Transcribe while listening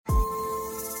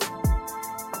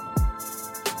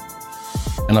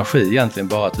Energi är egentligen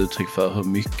bara ett uttryck för hur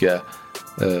mycket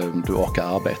du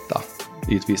orkar arbeta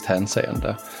i ett visst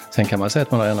hänseende. Sen kan man säga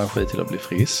att man har energi till att bli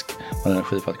frisk, man har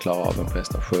energi för att klara av en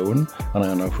prestation, man har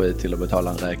energi till att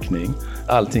betala en räkning.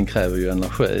 Allting kräver ju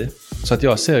energi. Så att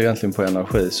jag ser egentligen på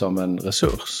energi som en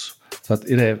resurs. Så att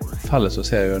i det fallet så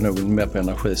ser jag nog mer på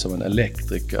energi som en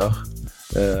elektriker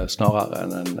snarare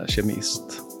än en kemist.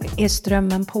 Är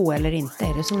strömmen på eller inte?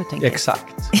 Är det så du tänker?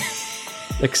 Exakt.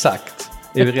 Exakt.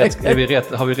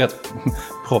 Har vi rätt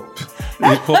propp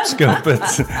i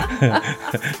proppskåpet?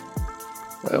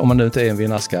 Om man nu inte är en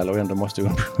vinnarskalle och ändå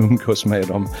måste umgås med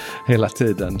dem hela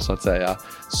tiden så att säga,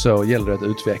 så gäller det att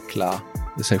utveckla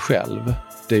sig själv.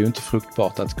 Det är ju inte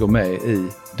fruktbart att gå med i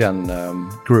den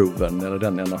grooven eller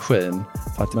den energin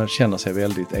för att man känner sig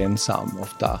väldigt ensam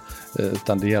ofta.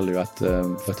 Utan det gäller ju att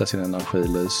låta sin energi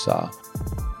lysa.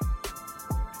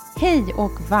 Hej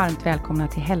och varmt välkomna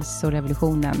till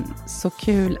Hälsorevolutionen. Så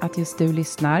kul att just du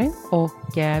lyssnar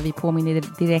och vi påminner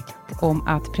direkt om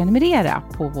att prenumerera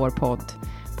på vår podd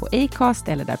på Acast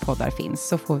eller där poddar finns,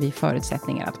 så får vi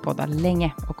förutsättningar att podda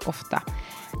länge och ofta.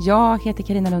 Jag heter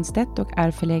Carina Lundstedt och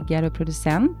är förläggare och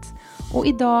producent och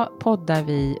idag poddar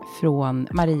vi från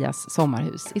Marias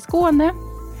sommarhus i Skåne.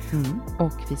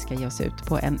 Och vi ska ge oss ut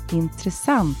på en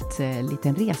intressant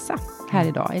liten resa här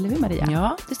idag, eller hur Maria?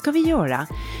 Ja, det ska vi göra.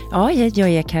 Ja, jag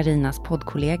är Carinas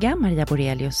poddkollega, Maria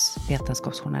Borelius,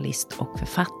 vetenskapsjournalist och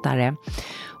författare.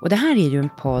 Och det här är ju en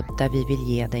podd där vi vill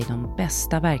ge dig de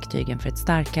bästa verktygen för ett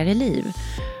starkare liv.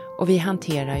 Och vi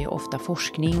hanterar ju ofta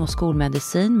forskning och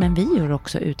skolmedicin, men vi gör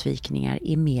också utvikningar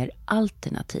i mer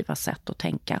alternativa sätt att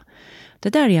tänka. Det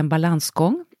där är en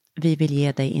balansgång. Vi vill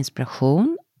ge dig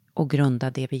inspiration och grunda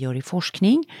det vi gör i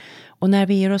forskning. Och när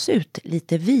vi ger oss ut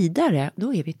lite vidare,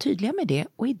 då är vi tydliga med det.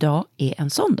 Och idag är en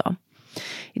sån dag.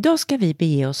 Idag ska vi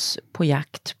bege oss på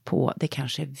jakt på det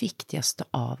kanske viktigaste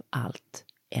av allt,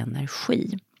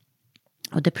 energi.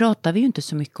 Och det pratar vi ju inte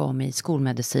så mycket om i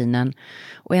skolmedicinen.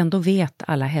 Och ändå vet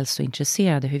alla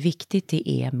hälsointresserade hur viktigt det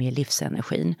är med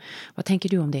livsenergin. Vad tänker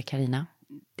du om det, Carina?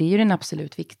 Det är ju den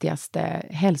absolut viktigaste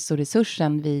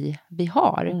hälsoresursen vi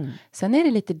har. Sen är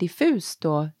det lite diffust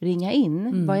att ringa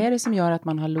in. Vad är det som gör att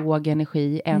man har låg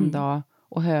energi en dag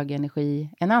och hög energi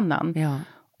en annan? Ja.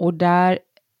 Och där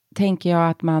tänker jag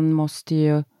att man måste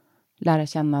ju lära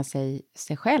känna sig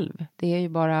själv. Det är ju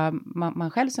bara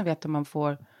man själv som vet om man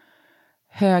får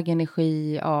hög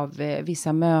energi av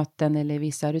vissa möten eller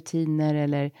vissa rutiner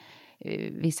eller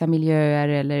vissa miljöer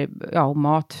eller och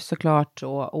mat såklart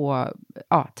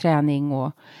och träning.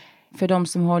 Och för de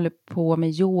som håller på med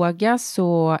yoga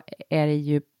så är det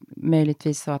ju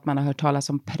möjligtvis så att man har hört talas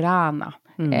om prana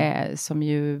som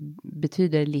ju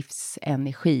betyder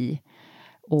livsenergi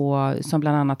och som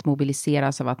bland annat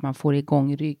mobiliseras av att man får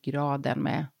igång ryggraden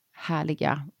med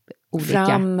härliga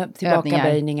olika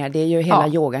tillbakaböjningar. Det är ju hela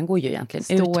yogan går ju egentligen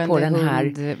stående ut på den här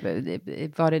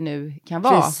hund, vad det nu kan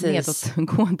vara. Precis.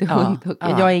 Nedåtgående hund.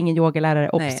 Jag är ingen yogalärare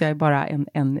också, jag är bara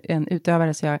en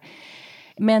utövare.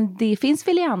 Men det finns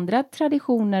väl i andra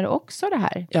traditioner också det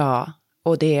här? Ja,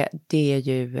 och det är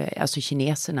ju, alltså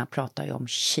kineserna pratar ju om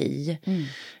qi.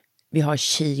 Vi har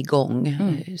qigong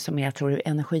som jag tror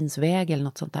energins väg eller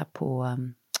något sånt där på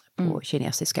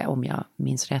kinesiska, om jag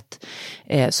minns rätt.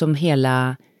 Som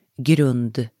hela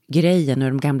grundgrejen, och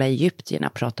de gamla egyptierna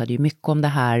pratade ju mycket om det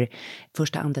här.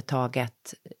 Första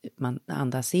andetaget man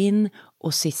andas in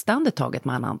och sista andetaget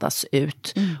man andas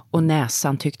ut. Och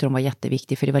näsan tyckte de var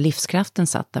jätteviktig för det var livskraften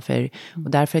satt därför.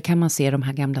 Och därför kan man se de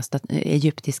här gamla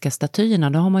egyptiska statyerna,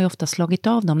 då har man ju ofta slagit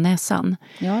av dem näsan.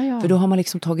 Ja. För då har man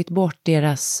liksom tagit bort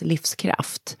deras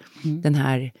livskraft. Den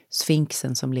här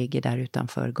sfinxen som ligger där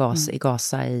utanför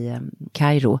Gaza i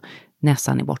Kairo,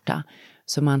 näsan är borta.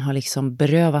 Så man har liksom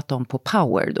berövat dem på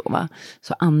power då, va.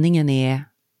 Så andningen är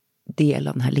del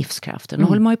av den här livskraften. Nu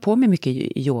håller man ju på med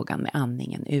mycket yogan med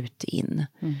andningen ut, in.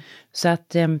 Så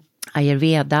att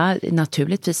ayurveda,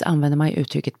 naturligtvis använder man ju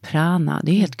uttrycket prana.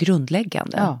 Det är helt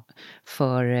grundläggande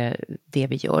för det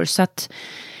vi gör. Så att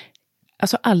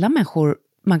alltså alla människor,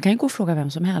 man kan ju gå och fråga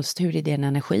vem som helst, hur är din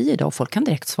energi idag? Och folk kan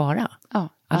direkt svara. Ja,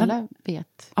 alla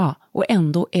vet. Ja, och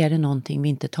ändå är det någonting vi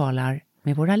inte talar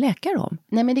med våra läkare om.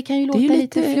 Nej, men det kan ju låta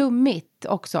lite flummigt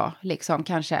också, liksom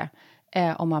kanske.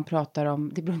 Om man pratar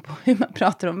om, det beror på hur man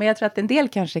pratar om. Men jag tror att en del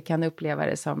kanske kan uppleva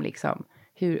det som liksom,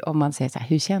 om man säger så här,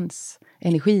 hur känns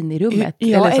energin i rummet?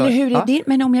 Eller hur är din,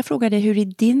 men om jag frågar dig, hur är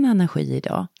din energi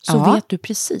idag? Så vet du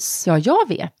precis. Ja, jag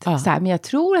vet. Så här, men jag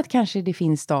tror att kanske det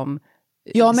finns de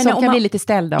Ja, men som kan bli lite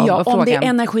ställda av frågan. Om det är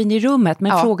energin i rummet.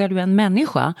 Men frågar du en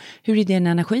människa, hur är din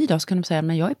energi idag? Så kan de säga,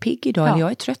 men jag är pigg idag eller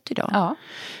jag är trött idag. Ja.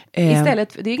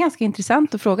 Istället, det är ganska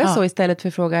intressant att fråga så istället för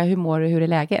att fråga hur mår du, hur är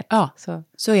läget? Ja,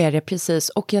 så är det precis.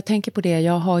 Och jag tänker på det,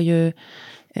 jag har ju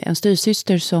en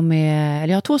styrsyster eller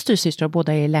jag har 2 styrsystrar,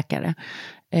 båda är läkare.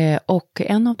 Och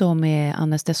en av dem är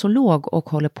anestesolog och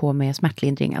håller på med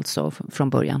smärtlindring alltså från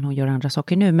början. Hon gör andra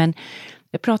saker nu. Men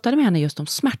jag pratade med henne just om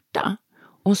smärta.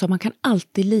 Och hon sa att man kan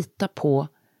alltid lita på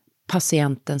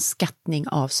patientens skattning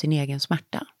av sin egen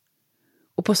smärta.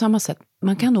 Och på samma sätt,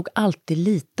 man kan nog alltid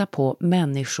lita på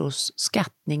människors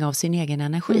skattning av sin egen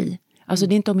energi. Alltså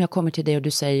det är inte om jag kommer till dig och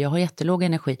du säger jag har jättelåg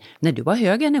energi. Nej, du har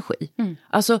hög energi.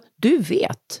 Alltså du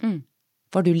vet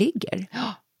var du ligger.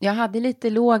 Jag hade lite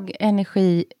låg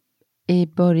energi i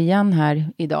början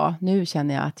här idag. Nu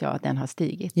känner jag att den har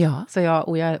stigit. Ja. Så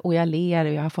jag ler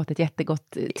och jag har fått ett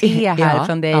jättegott te här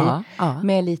från dig.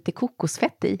 Med lite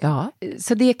kokosfett i. Ja.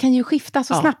 Så det kan ju skifta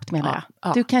så snabbt menar jag.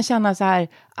 Ja. Du kan känna så här,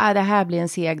 det här blir en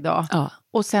seg dag. Ja.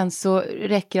 Och sen så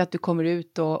räcker det att du kommer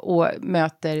ut och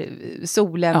möter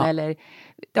solen eller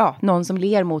någon som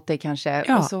ler mot dig kanske.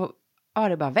 Ja. Och så har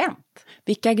det bara vänt.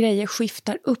 Vilka grejer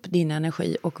skiftar upp din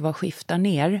energi och vad skiftar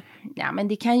ner? Ja, men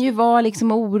det kan ju vara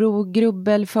liksom oro,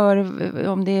 grubbel för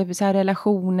om det är så här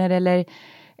relationer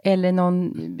eller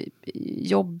någon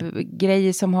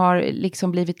jobbgrej som har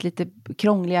liksom blivit lite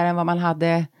krångligare än vad man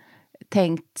hade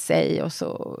tänkt sig. Och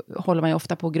så håller man ju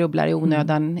ofta på och grubblar i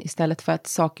onödan istället för att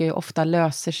saker ofta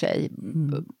löser sig.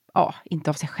 Ja, inte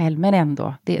av sig själv men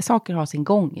ändå. Saker har sin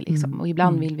gång liksom. Och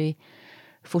ibland vill vi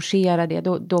forcera det,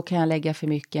 då kan jag lägga för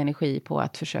mycket energi på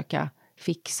att försöka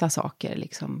fixa saker.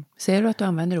 Liksom. Ser du att du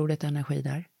använder ordet energi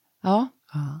där? Ja.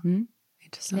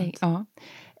 Intressant. Ja.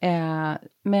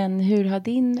 Men hur har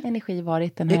din energi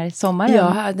varit den här sommaren?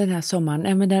 Ja, den här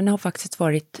sommaren, men den har faktiskt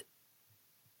varit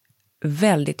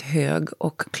väldigt hög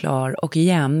och klar och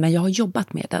jämn, men jag har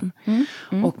jobbat med den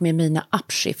och med mina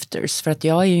upshifters, för att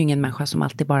jag är ju ingen människa som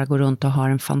alltid bara går runt och har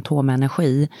en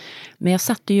fantomenergi, men jag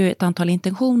satte ju ett antal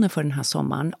intentioner för den här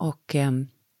sommaren och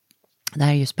det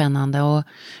här är ju spännande och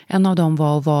en av dem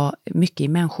var att vara mycket i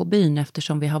människobyn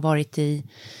eftersom vi har varit i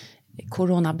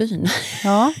coronabyn.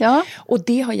 Ja. Och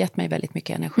det har gett mig väldigt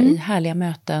mycket energi, härliga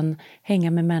möten,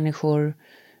 hänga med människor,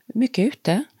 mycket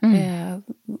ute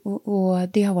och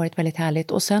det har varit väldigt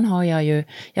härligt. Och sen har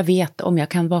jag vet om jag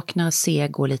kan vakna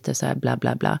seg och lite så här bla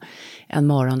bla bla en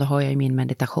morgon, då har jag ju min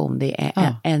meditation. Det är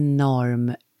en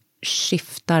enorm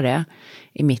skiftare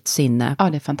i mitt sinne. Ja,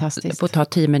 det är fantastiskt. På att ta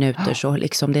 10 minuter så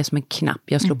liksom det är som en knapp.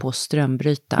 Jag slår på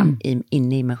strömbrytaren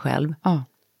inne i mig själv. Ja.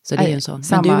 Så det är ju en sån.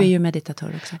 Men du är ju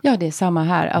meditatör också. Ja, det är samma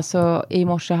här. Alltså i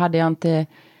morse hade jag inte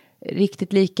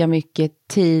riktigt lika mycket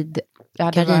tid.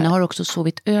 Carina har också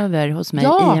sovit över hos mig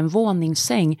i en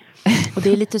våningssäng. Och det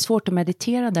är lite svårt att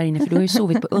meditera där inne för du har ju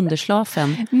sovit på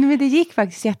underslafen. Men det gick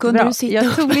faktiskt jättebra.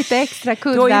 Jag tog lite extra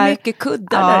kuddar. Du har ju mycket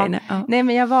kuddar där inne. Ja. Nej,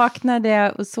 men jag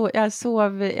vaknade och jag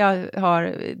sov. Jag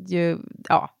har ju,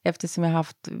 eftersom jag har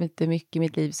haft lite mycket i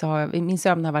mitt liv så har min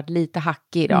sömn har varit lite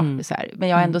hackig idag. Så här. Men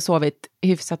jag har ändå sovit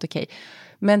hyfsat okej.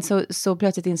 Men så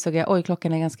plötsligt insåg jag,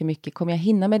 klockan är ganska mycket, kommer jag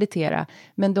hinna meditera?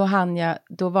 Men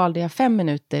då valde jag 5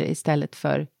 minuter istället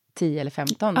för 10 eller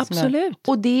 15. Absolut.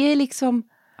 Och det är liksom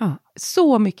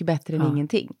så mycket bättre än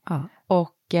ingenting. Ja.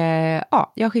 Och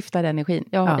jag skiftade energin.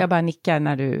 Jag bara nickar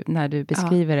när du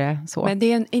beskriver det så. Men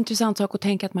det är en intressant sak att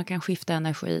tänka att man kan skifta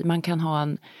energi. Man kan ha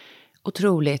en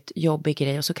otroligt jobbig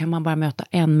grej och så kan man bara möta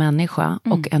en människa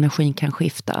och energin kan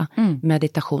skifta.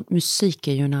 Meditation, musik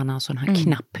är ju en annan sån här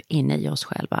knapp inne i oss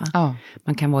själva.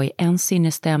 Man kan vara i en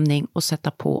sinnesstämning och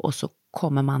sätta på och så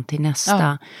kommer man till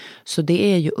nästa. Så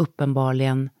det är ju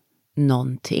uppenbarligen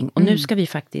någonting. Och nu ska vi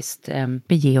faktiskt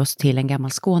bege oss till en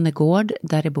gammal Skånegård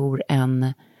där det bor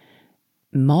en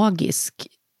magisk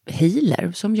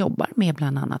healer som jobbar med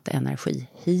bland annat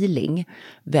energihealing.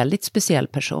 Väldigt speciell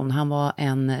person. Han var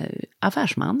en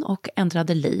affärsman och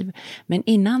ändrade liv. Men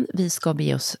innan vi ska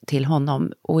bege oss till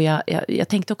honom, och jag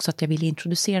tänkte också att jag ville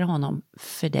introducera honom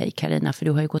för dig, Carina, för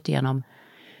du har ju gått igenom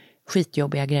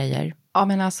skitjobbiga grejer. Ja,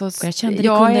 men alltså, jag kände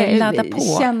kunde ladda på.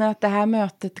 Jag känner att det här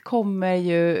mötet kommer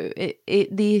ju,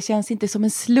 det känns inte som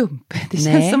en slump. Det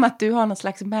känns som att du har någon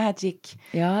slags magic.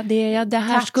 Ja, det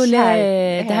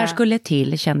här skulle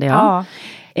till, kände jag. Ja,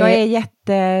 jag är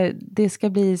det ska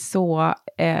bli så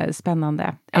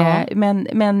spännande. Ja.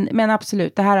 Men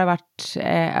absolut, det här har varit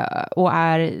och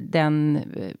är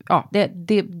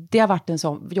det har varit den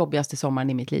jobbigaste sommaren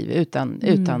i mitt liv,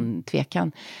 utan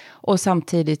tvekan. Och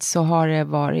samtidigt så har det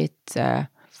varit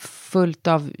fullt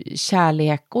av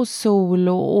kärlek och sol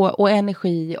och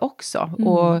energi också.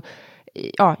 Och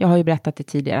ja, jag har ju berättat det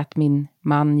tidigare att min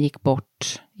man gick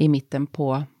bort i mitten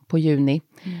på juni.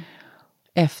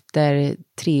 Efter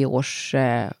 3 års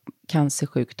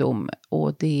cancersjukdom.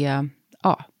 Och det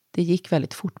gick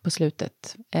väldigt fort på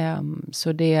slutet.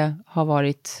 Så det har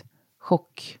varit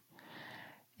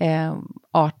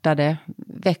chockartade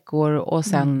veckor och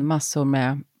sen massor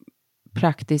med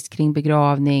praktiskt kring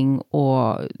begravning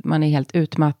och man är helt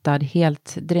utmattad,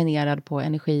 helt dränerad på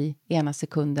energi ena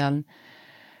sekunden.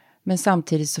 Men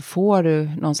samtidigt så får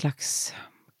du någon slags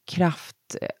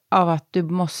kraft av att du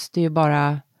måste ju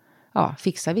bara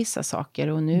fixa vissa saker.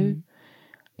 Och nu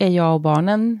är jag och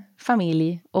barnen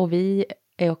familj och vi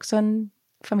är också en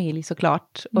familj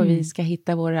såklart. Och vi ska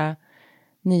hitta våra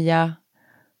nya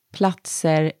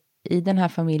platser i den här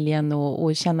familjen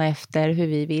och känna efter hur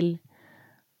vi vill.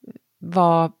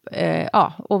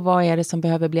 Och vad är det som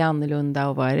behöver bli annorlunda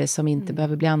och vad är det som inte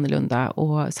behöver bli annorlunda.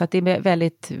 Och, så att det är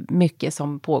väldigt mycket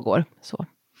som pågår. Så.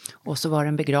 Och så var det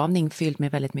en begravning fylld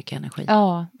med väldigt mycket energi.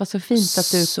 Ja, vad så fint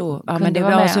att du kunde men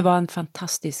det var en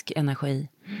fantastisk energi.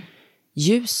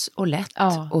 Ljus och lätt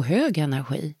och hög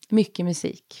energi. Mycket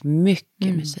musik.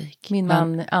 Mycket musik. Min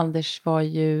man Anders var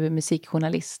ju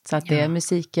musikjournalist. Så att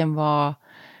musiken var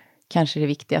kanske det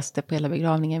viktigaste på hela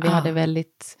begravningen. Vi hade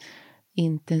väldigt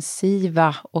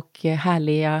intensiva och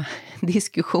härliga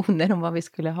diskussioner om vad vi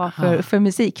skulle ha för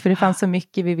musik. För det fanns så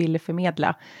mycket vi ville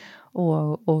förmedla.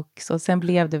 Och så sen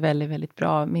blev det väldigt, väldigt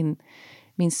bra.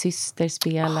 Min syster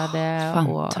spelade.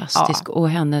 Fantastisk. Och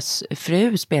hennes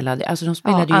fru spelade. Alltså de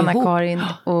spelade ju ihop. Anna-Karin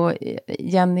och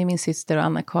Jenny, min syster, och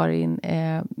Anna-Karin,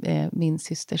 min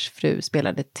systers fru,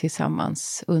 spelade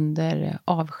tillsammans under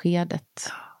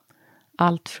avskedet.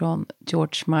 Allt från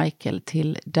George Michael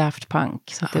till Daft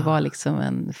Punk. Så det var liksom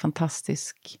en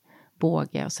fantastisk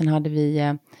båge. Och sen hade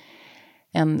vi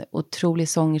en otrolig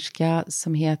sångerska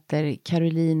som heter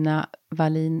Carolina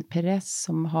Wallin Perez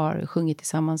som har sjungit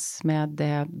tillsammans med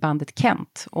bandet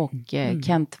Kent. Och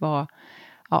Kent var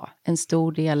en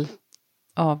stor del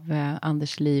av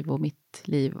Anders liv och mitt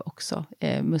liv också,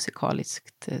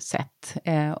 musikaliskt sett.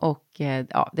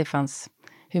 Det fanns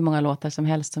hur många låtar som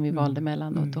helst som vi valde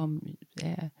mellan. Och de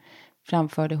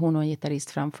framförde, hon och en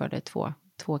gitarrist framförde två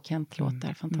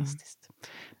Kent-låtar, fantastiskt.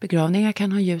 Begravningar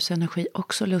kan ha ljus energi,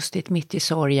 också lustigt mitt i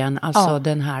sorgen. Alltså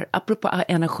den här, apropå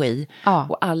energi.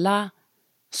 Och alla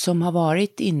som har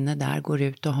varit inne där går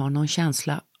ut och har någon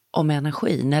känsla om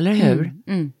energin, eller hur?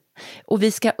 Och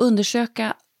vi ska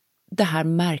undersöka det här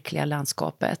märkliga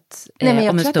landskapet. Nej, men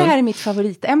jag tror att det här är mitt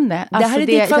favoritämne. Det här är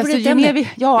ditt favoritämne.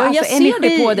 Jag ser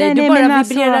det på dig. Du bara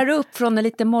vibrerar upp från en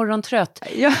lite morgontrött.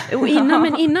 Och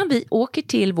innan vi åker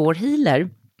till vår healer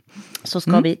så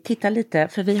ska vi titta lite,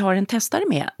 för vi har en testare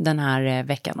med den här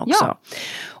veckan också.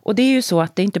 Och det är ju så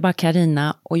att det är inte bara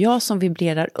Carina och jag som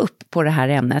vibrerar upp på det här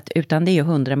ämnet, utan det är ju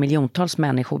 100 miljontals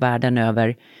människor världen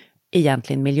över,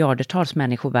 egentligen miljarders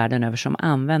människor världen över, som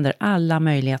använder alla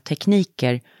möjliga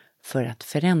tekniker för att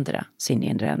förändra sin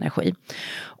inre energi.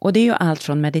 Och det är ju allt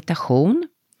från meditation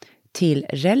till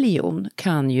religion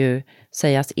kan ju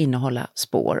sägas innehålla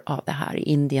spår av det här. I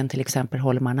Indien till exempel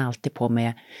håller man alltid på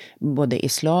med både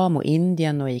islam och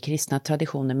Indien och i kristna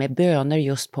traditioner med böner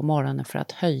just på morgonen för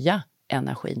att höja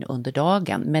energin under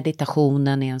dagen.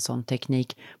 Meditationen är en sån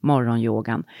teknik,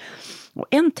 morgonyogan. Och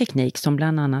en teknik som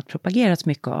bland annat propagerats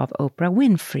mycket av Oprah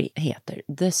Winfrey heter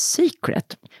The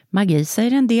Secret. Magi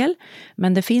säger en del,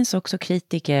 men det finns också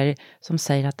kritiker som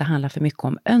säger att det handlar för mycket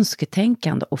om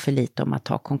önsketänkande och för lite om att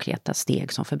ta konkreta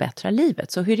steg som förbättrar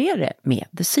livet. Så hur är det med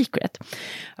The Secret?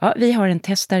 Ja, vi har en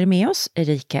testare med oss,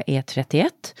 Erika är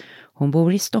 31. Hon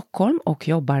bor i Stockholm och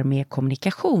jobbar med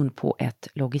kommunikation på ett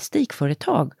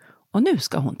logistikföretag. Och nu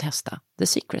ska hon testa The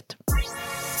Secret.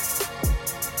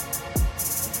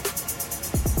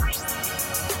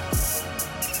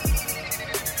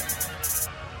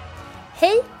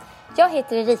 Hej, jag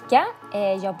heter Erika,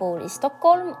 jag bor i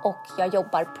Stockholm och jag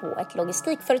jobbar på ett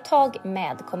logistikföretag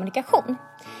med kommunikation.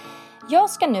 Jag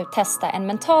ska nu testa en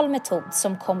mental metod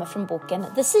som kommer från boken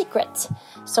The Secret,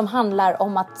 som handlar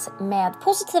om att med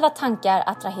positiva tankar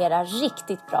attrahera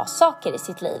riktigt bra saker i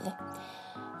sitt liv.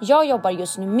 Jag jobbar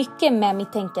just nu mycket med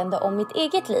mitt tänkande om mitt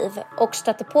eget liv och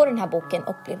stötte på den här boken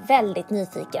och blev väldigt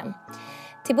nyfiken.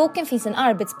 Till boken finns en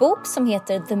arbetsbok som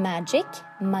heter The Magic,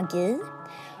 magi.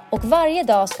 Och varje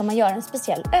dag ska man göra en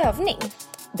speciell övning.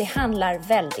 Det handlar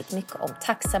väldigt mycket om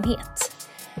tacksamhet.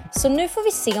 Så nu får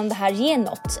vi se om det här ger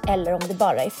något eller om det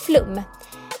bara är flum.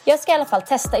 Jag ska i alla fall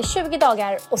testa i 20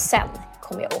 dagar och sen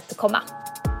kommer jag återkomma.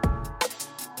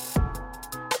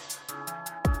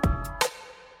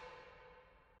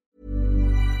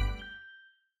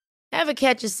 Ever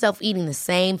catch yourself eating the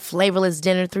same flavorless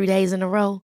dinner 3 days in a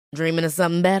row? Dreaming of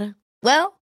something better?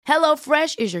 Well,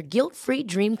 HelloFresh is your guilt-free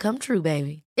dream come true,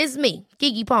 baby. It's me,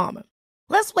 Keke Palmer.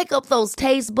 Let's wake up those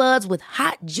taste buds with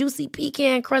hot, juicy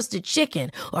pecan-crusted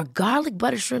chicken or garlic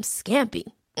butter shrimp scampi.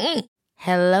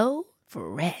 Hello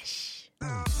Fresh.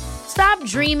 Stop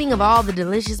dreaming of all the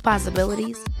delicious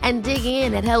possibilities and dig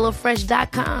in at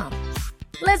HelloFresh.com.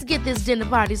 Let's get this dinner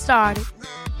party started.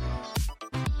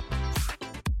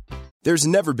 There's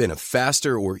never been a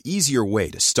faster or easier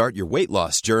way to start your weight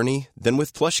loss journey than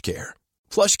with PlushCare.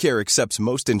 PlushCare accepts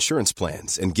most insurance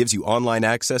plans and gives you online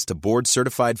access to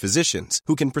board-certified physicians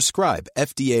who can prescribe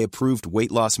FDA-approved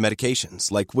weight loss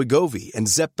medications like Wegovy and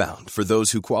Zepbound for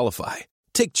those who qualify.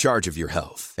 Take charge of your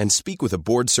health and speak with a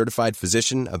board-certified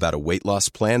physician about a weight loss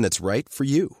plan that's right for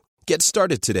you. Get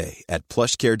started today at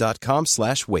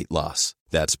plushcare.com/weightloss.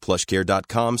 That's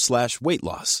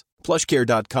plushcare.com/weightloss.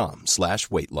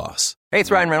 plushcare.com/weightloss. Hey,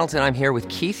 it's Ryan Reynolds, and I'm here with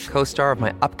Keith, co-star of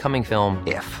my upcoming film,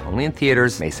 If, only in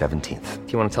theaters May 17th.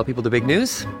 Do you want to tell people the big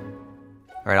news?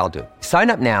 All right, I'll do it. Sign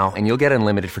up now and you'll get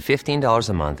unlimited for $15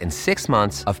 a month and 6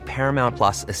 months of Paramount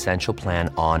Plus Essential Plan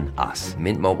on us.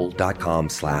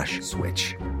 Mintmobile.com/switch.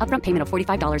 Upfront payment of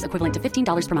 $45 equivalent to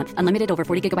 $15 per month. Unlimited over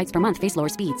 40 gigabytes per month. Face lower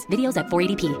speeds. Videos at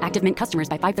 480p. Active Mint customers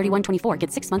by 531.24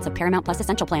 get 6 months of Paramount Plus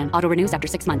Essential Plan. Auto renews after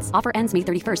 6 months. Offer ends May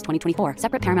 31st, 2024.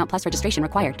 Separate Paramount Plus registration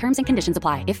required. Terms and conditions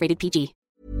apply if rated PG.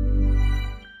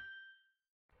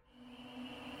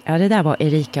 Ja, det där var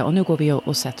Erika, och nu går vi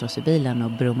och sätter oss i bilen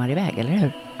och brummar iväg, eller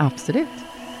hur? Absolut.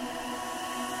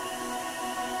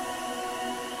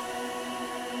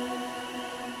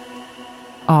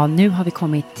 Ja, nu har vi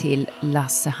kommit till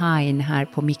Lasse Hein här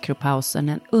på mikropausen.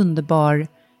 En underbar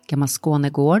gammal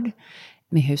Skånegård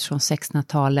med hus från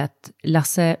 1600-talet.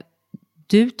 Lasse,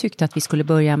 du tyckte att vi skulle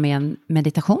börja med en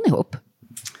meditation ihop.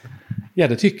 Ja,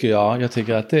 det tycker jag. Jag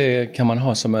tycker att det kan man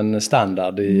ha som en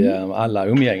standard i alla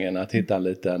umgängen. Att hitta en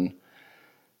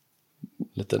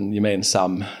liten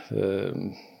gemensam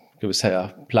ska vi säga,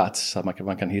 plats. Så att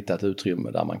man kan hitta ett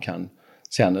utrymme där man kan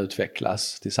sen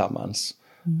utvecklas tillsammans.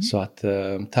 Så att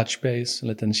touchbase, en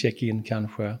liten check-in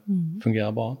kanske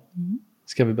fungerar bra.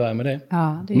 Ska vi börja med det?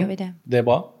 Ja, då gör vi det. Det är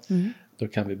bra. Då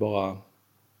kan vi bara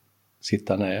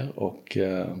sitta ner och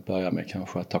börja med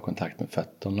kanske att ta kontakt med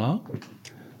fötterna.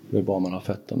 Det är bra om man har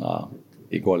fötterna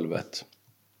i golvet.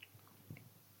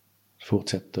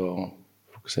 Fortsätt att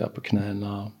fokusera på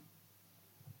knäna,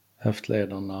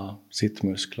 höftlederna,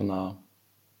 sittmusklerna.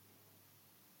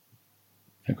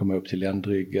 Kan komma upp till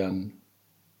ländryggen,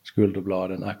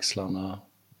 skulderbladen, axlarna.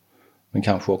 Men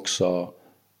kanske också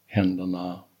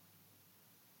händerna,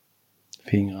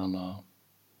 fingrarna,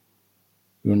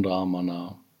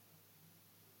 underarmarna,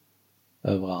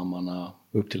 överarmarna,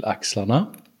 upp till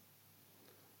axlarna.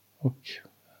 Och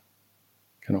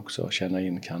kan också känna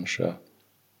in kanske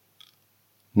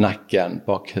nacken,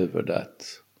 bakhuvudet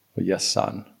och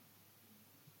hjässan.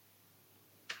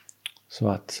 Så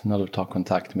att när du tar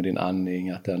kontakt med din andning,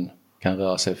 att den kan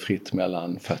röra sig fritt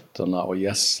mellan fötterna och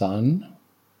hjässan.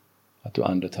 Att du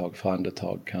andetag för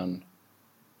andetag kan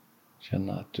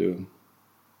känna att du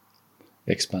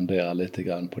expanderar lite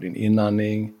grann på din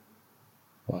inandning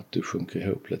och att du sjunker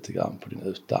ihop lite grann på din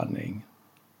utandning.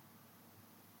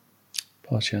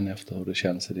 Bara känn efter hur det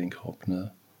känns i din kropp nu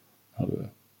när du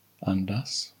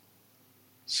andas.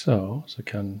 Så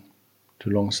kan du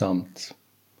långsamt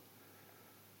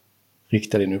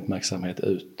rikta din uppmärksamhet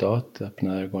utåt.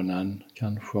 Öppna ögonen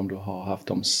kanske om du har haft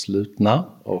dem slutna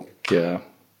och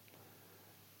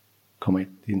komma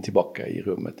in tillbaka i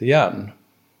rummet igen.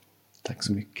 Tack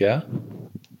så mycket.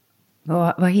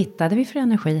 Vad hittade vi för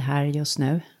energi här just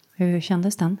nu? Hur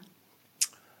kändes den?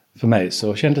 För mig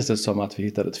så kändes det som att vi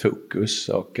hittade ett fokus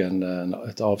och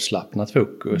ett avslappnat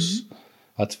fokus.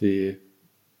 Att vi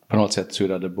på något sätt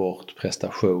suddade bort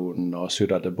prestation och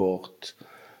suddade bort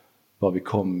var vi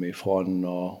kom ifrån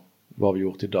och vad vi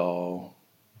gjort idag och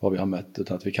vad vi har mött.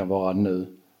 Utan att vi kan vara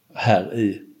nu här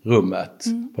i rummet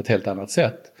på ett helt annat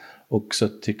sätt. Och så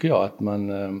tycker jag att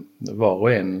var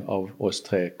och en av oss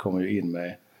tre kommer ju in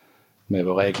med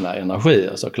våra egna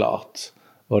energier såklart.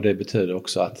 Och det betyder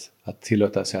också att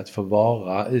tillåta sig att få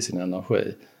vara i sin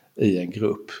energi i en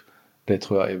grupp. Det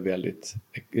tror jag är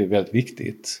väldigt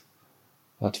viktigt.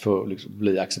 Att få liksom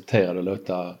bli accepterad och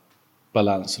låta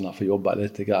balanserna få jobba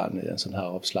lite grann i en sån här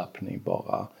avslappning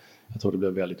bara. Jag tror det blir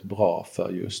väldigt bra för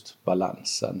just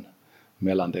balansen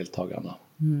mellan deltagarna.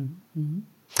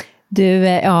 Du,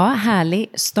 ja, härlig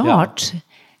start.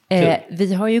 Ja.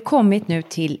 Vi har ju kommit nu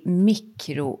till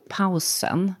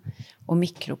mikropausen. Och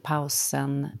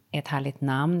mikropausen är ett härligt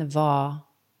namn.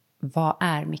 Vad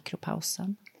är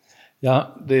mikropausen?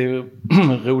 Ja, det är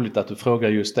roligt att du frågar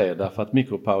just det, därför att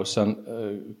mikropausen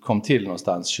kom till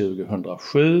någonstans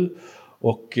 2007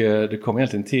 och det kom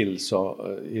egentligen till så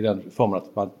i den formen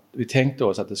att vi tänkte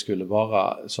oss att det skulle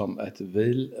vara som ett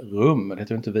vilrum. Det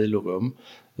heter inte vilorum,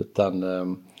 utan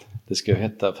det ska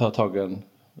heta företagen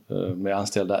med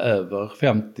anställda över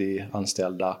 50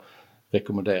 anställda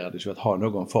rekommenderades ju att ha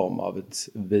någon form av ett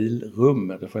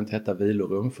vilrum. Det får inte heta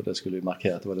vilorum, för det skulle ju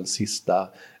markera att det var den sista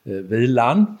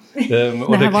vilan.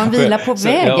 Det här var en vila på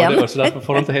vägen. Så därför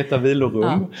får det inte heta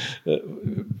vilorum. Ja.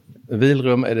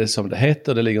 Vilrum är det som det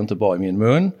heter, det ligger inte bra i min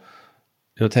mun.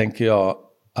 Då tänker jag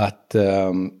att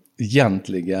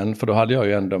egentligen, för då hade jag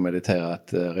ju ändå mediterat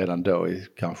redan då i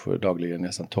kanske dagligen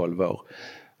nästan 12 år.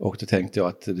 Och då tänkte jag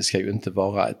att det ska ju inte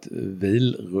vara ett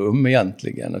vilrum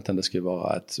egentligen, utan det ska ju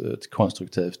vara ett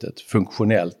konstruktivt, ett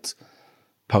funktionellt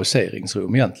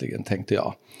pauseringsrum egentligen, tänkte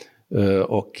jag.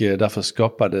 Och därför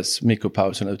skapades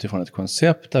mikropausen utifrån ett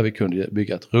koncept där vi kunde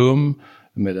bygga ett rum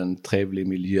med en trevlig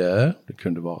miljö. Det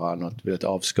kunde vara något väldigt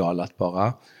avskalat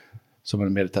bara, som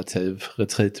en meditativ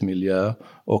retreatmiljö,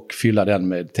 och fylla den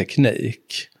med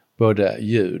teknik, både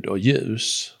ljud och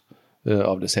ljus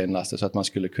av det senaste, så att man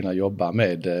skulle kunna jobba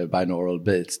med binaural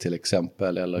beats till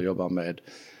exempel, eller jobba med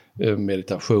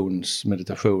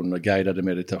meditationer, guidade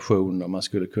meditationer. Man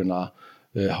skulle kunna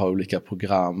ha olika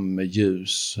program med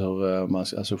ljus,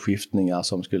 alltså skiftningar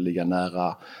som skulle ligga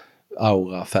nära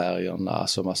aurafärgerna,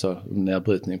 alltså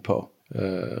nedbrytning på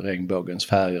regnbågens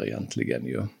färger egentligen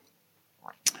ju.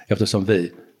 Eftersom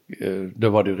då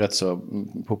var det ju rätt så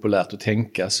populärt att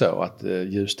tänka så att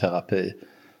ljusterapi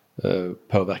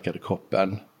påverkade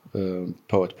kroppen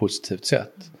på ett positivt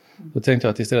sätt. Då tänkte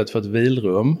jag att istället för ett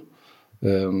vilrum,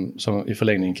 som i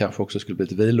förlängningen kanske också skulle bli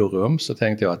ett vilorum, så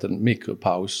tänkte jag att en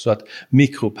mikropaus, så att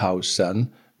mikropausen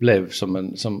blev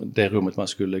som det rummet man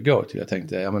skulle gå till. Jag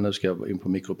tänkte, men nu ska jag in på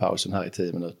mikropausen här i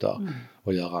 10 minuter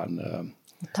och göra en...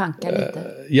 Tanka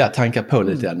lite. Tanka på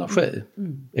lite energi.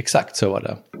 Exakt så var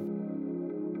det.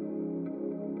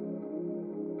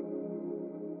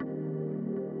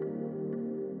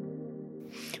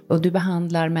 Och du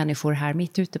behandlar människor här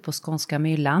mitt ute på Skånska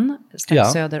myllan,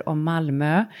 strax söder om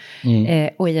Malmö.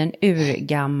 Och i en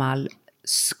urgammal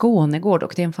Skånegård.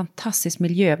 Och det är en fantastisk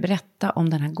miljö. Berätta om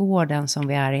den här gården som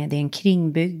vi är i. Det är en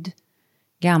kringbyggd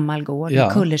gammal gård.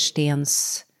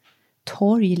 Kullerstens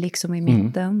torg liksom i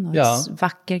mitten. Och ett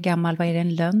vacker gammal, vad är det,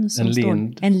 en lönn som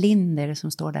lind. En lind är det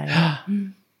som står där.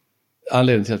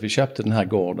 Anledningen till att vi köpte den här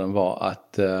gården var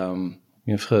att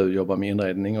min fru jobbar med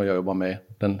inredning och jag jobbar med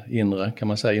den inre, kan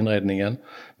man säga, inredningen.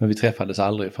 Men vi träffades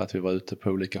aldrig för att vi var ute på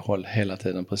olika håll hela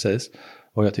tiden precis.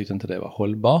 Och jag tyckte inte det var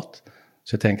hållbart.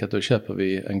 Så jag tänker att då köper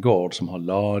vi en gård som har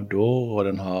lador och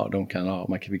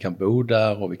vi kan bo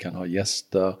där och vi kan ha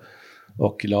gäster.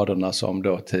 Och ladorna som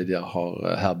då tidigare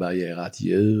har härbärgerat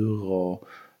djur och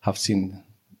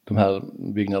de här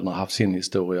byggnaderna har haft sin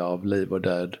historia av liv och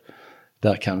död.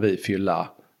 Där kan vi fylla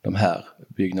de här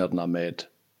byggnaderna med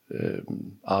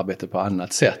arbete på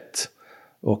annat sätt.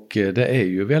 Och det är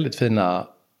ju väldigt fina,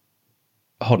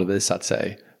 har det visat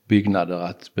sig, byggnader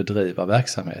att bedriva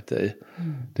verksamhet i.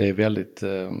 Det är väldigt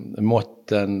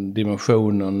måtten,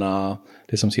 dimensionerna,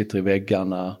 det som sitter i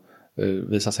väggarna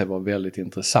visar sig vara väldigt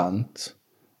intressant.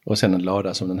 Och sen en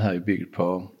lada som den här är byggd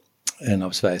på en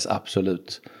av Sveriges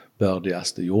absolut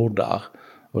bördigaste jordar.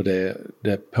 Och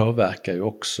det påverkar ju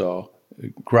också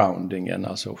groundingen,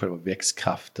 alltså själva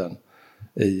växtkraften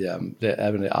i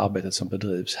även det arbetet som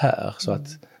bedrivs här. Så att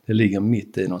det ligger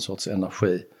mitt i någon sorts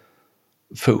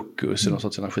energifokus, någon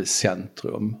sorts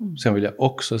energicentrum. Sen vill jag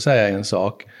också säga en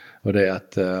sak, och det är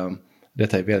att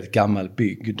detta är väldigt gammal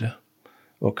byggd.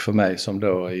 Och för mig som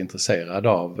då är intresserad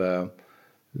av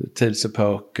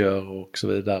tidsepoker och så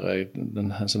vidare,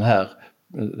 den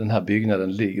här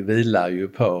byggnaden vilar ju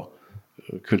på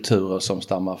kulturer som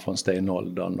stammar från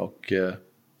stenåldern och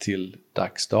till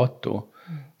dags dato.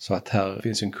 Så att här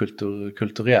finns en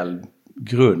kulturell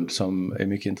grund som är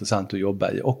mycket intressant att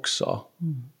jobba i också.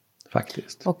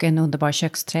 Faktiskt. Och en underbar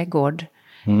köksträdgård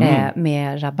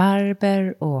med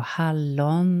rabarber och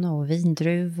hallon och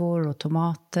vindruvor och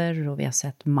tomater, och vi har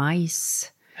sett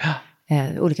majs,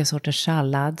 olika sorters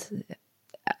sallad.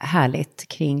 Härligt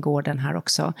kring gården här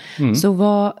också.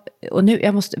 Och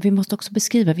nu vi måste också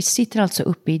beskriva, vi sitter alltså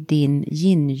uppe i din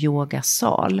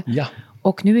yin-yoga-sal. Ja.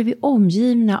 Och nu är vi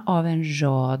omgivna av en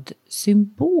rad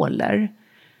symboler.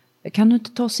 Kan du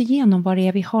inte ta oss igenom vad det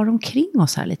är vi har omkring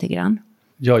oss här lite grann?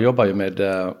 Jag jobbar ju med,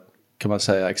 kan man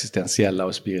säga, existentiella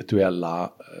och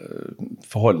spirituella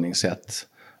förhållningssätt.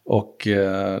 Och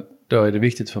då är det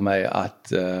viktigt för mig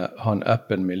att ha en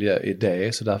öppen miljö i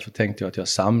det. Så därför tänkte jag att jag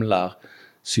samlar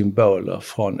symboler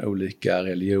från olika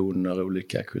religioner,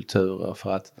 olika kulturer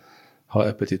för att ha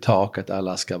öppet i tak, att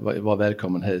alla ska vara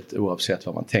välkommen hit oavsett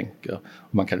vad man tänker.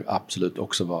 Och man kan ju absolut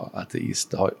också vara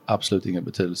ateist, det har absolut ingen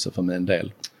betydelse för min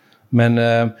del. Men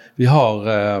vi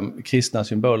har kristna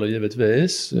symboler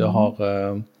givetvis. Jag har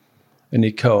en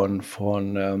ikon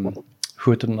från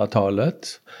 1700-talet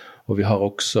och vi har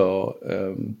också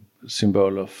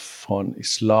symboler från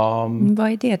islam.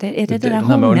 Vad är det? Är det den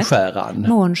här månskäran?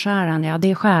 Månskäran, ja,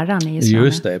 det är skäran i islam.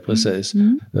 Just det, precis.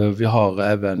 Vi har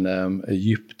även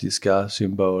egyptiska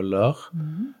symboler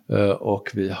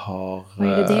och vi har... Vad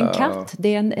är det? Det är en katt,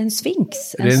 det är en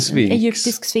sphinx. Det är en sphinx. En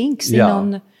egyptisk sphinx i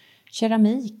någon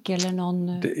keramik eller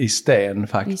någon... I sten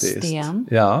faktiskt. I sten.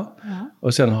 Ja.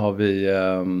 Och sen har vi...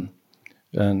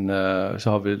 så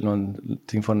har vi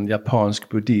någonting från japansk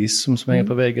buddhism som hänger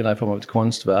på väggarna i form av ett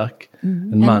konstverk.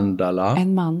 En mandala.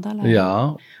 En mandala.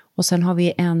 Ja. Och sen har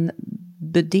vi en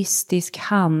buddhistisk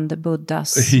hand,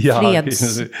 Buddhas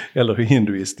freds... Eller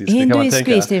hinduistisk.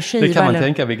 Det kan man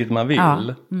tänka vilket man vill.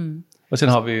 Ja. Och sen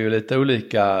har vi ju lite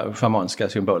olika schamanska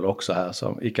symboler också här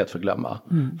som icke att förglömma.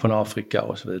 Från Afrika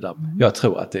och så vidare. Jag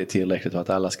tror att det är tillräckligt för att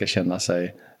alla ska känna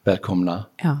sig välkomna.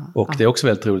 Och det är också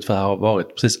väldigt roligt för här har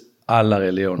varit precis alla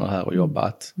religioner här och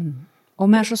jobbat. Och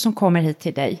människor som kommer hit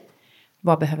till dig,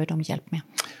 vad behöver de hjälp med?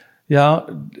 Ja,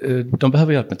 de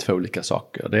behöver hjälp med 2 olika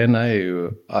saker. Det ena är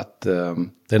ju att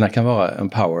det ena kan vara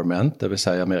empowerment, det vill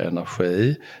säga mer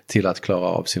energi till att klara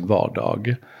av sin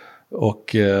vardag. Och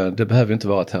det behöver inte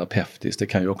vara terapeutiskt, det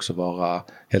kan ju också vara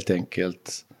helt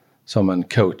enkelt som en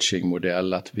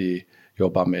coachingmodell, att vi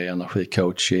jobbar med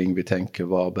energicoaching. Vi tänker,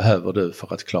 vad behöver du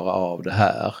för att klara av det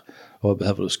här? Vad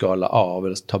behöver du skala av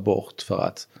eller ta bort för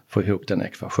att få ihop den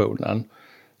ekvationen?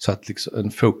 Så att liksom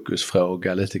en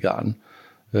fokusfråga lite grann.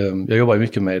 Jag jobbar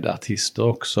mycket med artister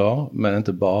också, men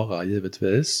inte bara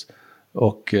givetvis.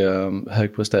 Och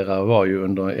högpresterare var ju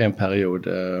under en period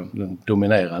den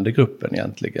dominerande gruppen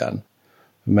egentligen.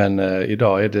 Men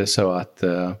idag är det så att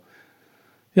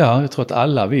jag tror att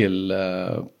alla vill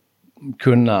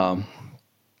kunna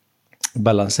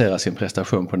balansera sin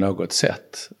prestation på något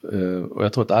sätt. Och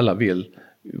jag tror att alla vill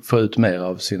få ut mer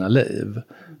av sina liv.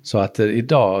 Så att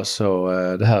idag så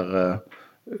det här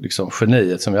liksom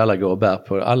geniet som vi alla går och bär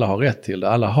på, alla har rätt till det,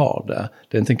 alla har det.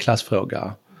 Det är inte en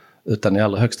klassfråga, utan i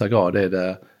allra högsta grad är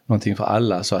det någonting för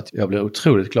alla. Så att jag blir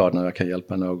otroligt glad när jag kan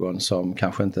hjälpa någon som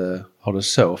kanske inte har det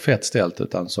så fett ställt,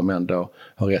 utan som ändå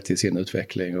har rätt till sin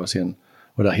utveckling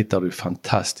och där hittar du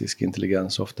fantastisk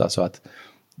intelligens ofta. Så att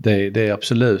det är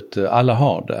absolut, alla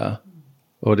har det.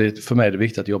 Och för mig är det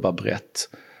viktigt att jobba brett.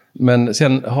 Men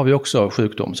sen har vi också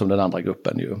sjukdom som den andra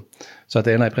gruppen ju. Så att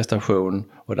det ena är prestation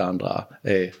och det andra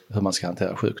är hur man ska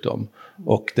hantera sjukdom.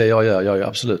 Och det jag är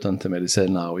absolut inte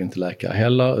medicinare och inte läkare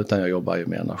heller, utan jag jobbar ju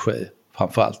med energi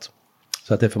framförallt.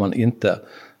 Så att det får man inte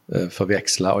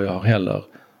förväxla, och jag har heller,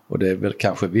 och det är väl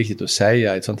kanske viktigt att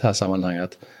säga i ett sånt här sammanhang,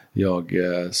 att jag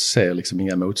ser liksom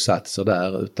inga motsatser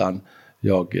där, utan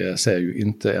jag ser ju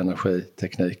inte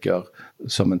energitekniker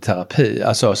som en terapi,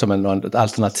 alltså som ett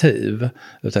alternativ,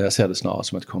 utan jag ser det snarare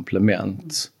som ett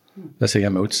komplement. Jag ser inga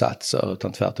motsatser,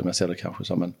 utan tvärtom, jag ser det kanske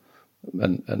som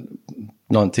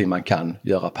någonting man kan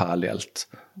göra parallellt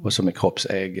och som är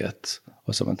kroppseget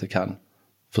och som inte kan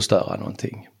förstöra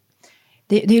någonting.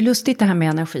 Det är lustigt det här med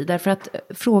energi, därför att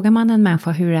frågar man en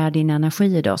människa hur är din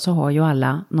energi idag, så har ju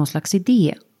alla någon slags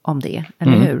idé om det,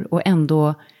 eller hur? Och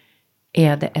ändå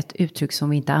är det ett uttryck som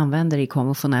vi inte använder i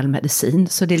konventionell medicin.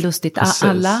 Så det är lustigt att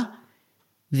alla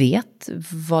vet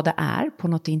vad det är på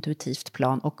något intuitivt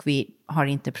plan, och vi har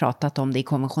inte pratat om det i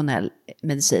konventionell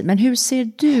medicin. Men hur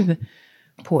ser du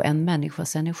på en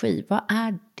människas energi? Vad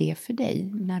är det för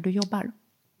dig när du jobbar?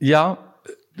 Ja,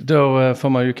 då får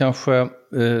man ju kanske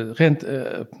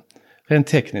rent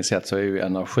tekniskt sett så är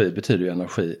ju betyder ju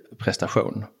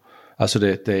energiprestation. Alltså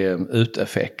det är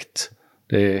uteffekt.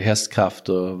 Det är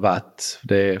hästkrafter, watt,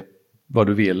 det är vad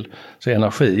du vill. Så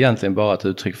energi är egentligen bara ett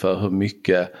uttryck för hur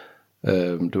mycket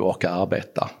du orkar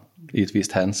arbeta i ett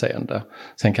visst hänseende.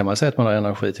 Sen kan man säga att man har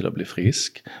energi till att bli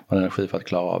frisk. Man har energi för att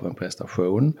klara av en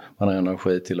prestation. Man har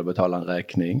energi till att betala en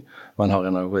räkning. Man har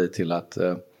energi till att...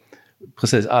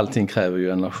 precis allting kräver ju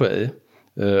energi.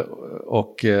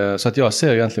 Så att jag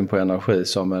ser egentligen på energi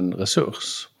som en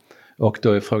resurs. Och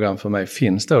då är frågan för mig,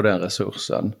 finns då den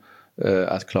resursen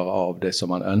att klara av det som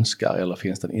man önskar, eller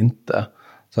finns den inte?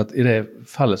 Så att i det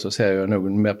fallet så ser jag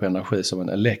nog mer på energi som en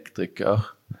elektriker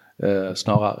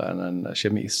snarare än en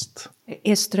kemist.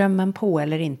 Är strömmen på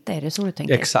eller inte? Är det så du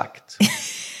tänker?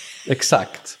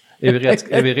 Exakt.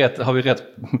 Har vi rätt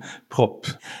propp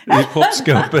i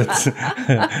proppskåpet?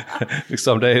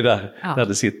 Liksom det är där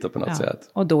det sitter på något sätt.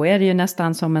 Och då är det ju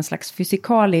nästan som en slags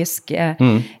fysikalisk...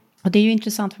 Och det är ju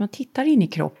intressant, för man tittar in i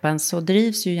kroppen så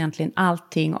drivs ju egentligen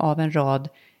allting av en rad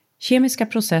kemiska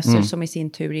processer som i sin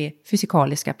tur är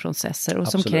fysikaliska processer och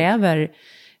som kräver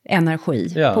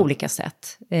energi på olika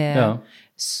sätt.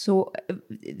 Så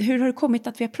hur har det kommit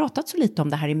att vi har pratat så lite om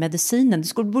det här i medicinen?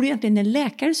 Det borde egentligen en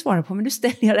läkare svara på, men nu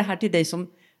ställer jag det här till dig som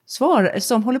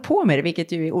håller på med det,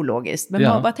 vilket ju är ologiskt.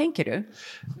 Men vad tänker du?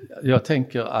 Jag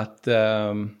tänker att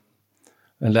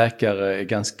en läkare är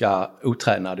ganska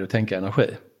otränad i att tänka energi.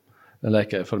 En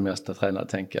läkare är för det mesta tränad att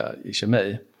tänka i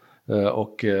kemi.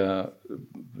 Och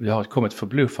vi har kommit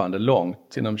förbluffande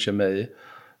långt inom kemi.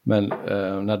 Men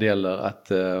när det gäller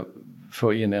att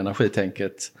få in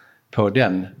energitänket på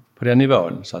den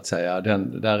nivån så att säga,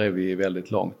 där är vi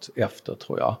väldigt långt efter,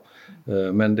 tror jag.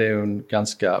 Men det är en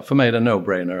ganska, för mig är det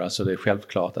no-brainer, alltså det är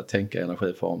självklart att tänka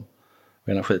energiform och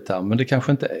energiterm. Men det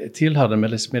kanske inte tillhör den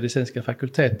medicinska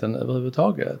fakulteten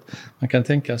överhuvudtaget. Man kan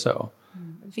tänka så.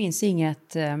 Det finns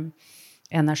inget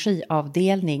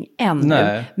energiavdelning ännu.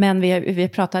 Nej. Men vi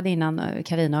pratade innan,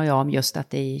 Carina och jag, om just att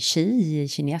det är i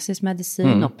kinesisk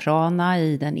medicin och prana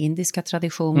i den indiska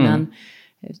traditionen.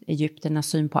 Egypternas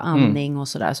syn på andning och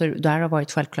sådär. Så där har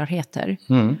varit självklarheter.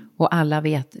 Och alla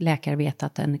läkare vet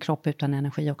att en kropp utan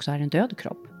energi också är en död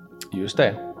kropp. Just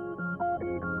det.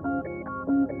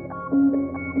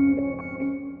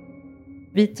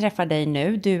 Vi träffar dig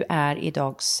nu. Du är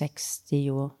idag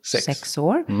 66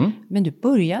 år. Men du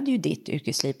började ju ditt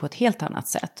yrkesliv på ett helt annat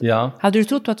sätt. Ja. Hade du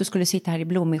trott att du skulle sitta här i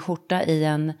blommig skjorta i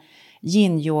en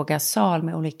yin-yoga-sal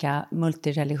med olika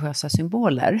multireligiösa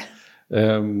symboler?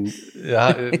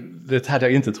 Det hade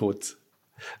jag inte trott.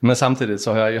 Men samtidigt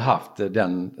så har jag ju haft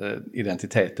den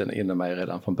identiteten inom mig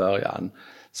redan från början.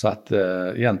 Så att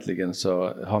egentligen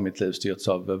så har mitt liv styrts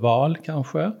av val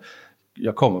kanske.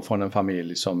 Jag kommer från en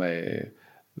familj som är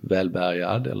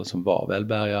välbärgad, eller som var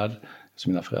välbärgad. Så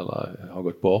mina föräldrar har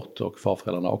gått bort och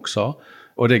farföräldrarna också.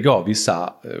 Och det gav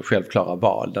vissa självklara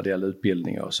val där det gäller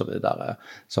utbildning och så vidare.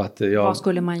 Så att vad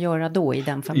skulle man göra då i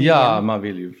den familjen? Ja, man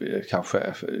vill ju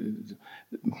kanske,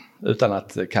 utan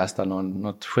att kasta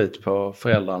något skit på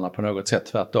föräldrarna på något sätt,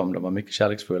 tvärtom, de var mycket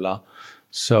kärleksfulla.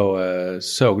 Så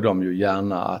såg de ju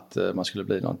gärna att man skulle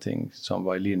bli någonting som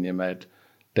var i linje med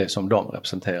det som de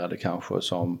representerade kanske,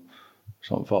 som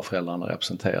farföräldrarna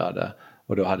representerade.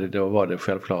 Och då var det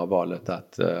självklara valet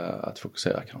att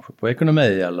fokusera kanske på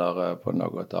ekonomi eller på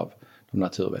något av de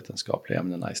naturvetenskapliga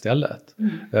ämnena istället.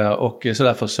 Och så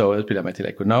därför så utbildade jag mig till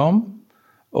ekonom.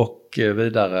 Och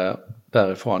vidare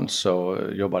därifrån så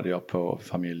jobbade jag på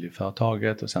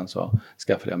familjeföretaget och sen så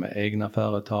skaffade jag mig egna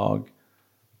företag.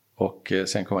 Och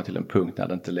sen kom jag till en punkt när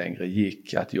det inte längre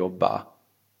gick att jobba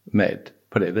med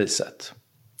på det viset.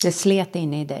 Det slet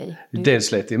in i dig? Det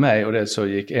slet i mig, och det så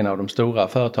gick en av de stora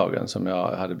företagen som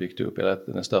jag hade byggt upp, eller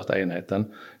den största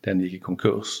enheten, den gick i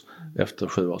konkurs efter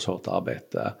 7 års hårt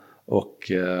arbete.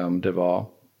 Och det var,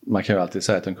 man kan ju alltid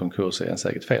säga att en konkurs är ens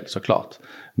eget fel såklart.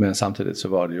 Men samtidigt så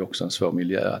var det ju också en svår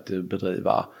miljö att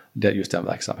bedriva just den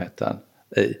verksamheten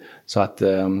i. Så att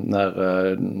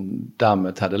när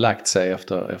dammet hade lagt sig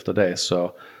efter det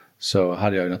så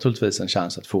hade jag ju naturligtvis en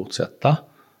chans att fortsätta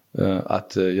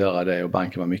att göra det, och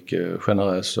banken var mycket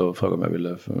generös och frågade om jag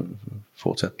ville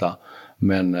fortsätta,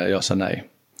 men jag sa nej.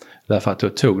 Därför att då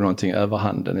tog någonting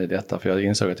överhanden i detta, för jag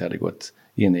insåg att jag hade gått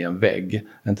in i en vägg,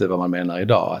 inte vad man menar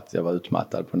idag att jag var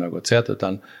utmattad på något sätt,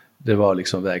 utan det var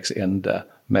liksom vägs ände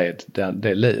med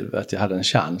det livet. Jag hade en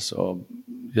chans att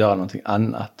göra någonting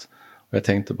annat, och jag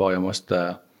tänkte bara jag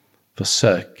måste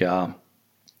försöka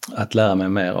att lära mig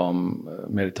mer om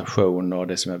meditation och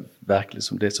det som är verkligen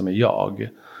som det som är jag.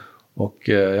 Och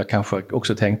jag kanske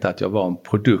också tänkte att jag var en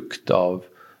produkt av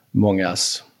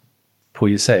mångas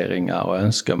projiceringar och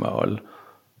önskemål.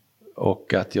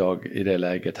 Och att jag i det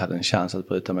läget hade en chans att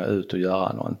bryta mig ut och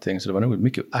göra någonting. Så det var nog ett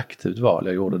mycket aktivt val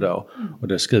jag gjorde då. Och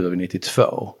det skriver vi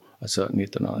 92, alltså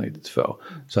 1992.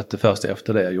 Så att det första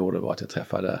efter det jag gjorde var att jag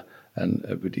träffade en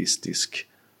buddhistisk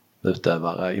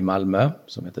utövare i Malmö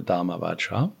som heter Dharma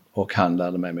Vajra. Och han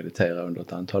lärde mig meditera under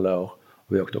ett antal år.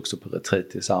 Och vi åkte också på retreat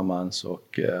tillsammans.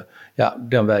 Och ja,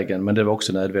 den vägen. Men det var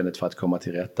också nödvändigt för att komma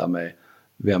till rätta med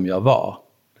vem jag var.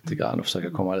 Lite grann, och försöka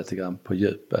komma lite grann på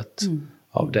djupet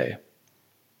av det.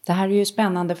 Det här är ju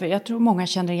spännande, för jag tror många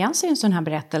känner igen sig i en sån här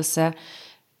berättelse.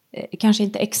 Kanske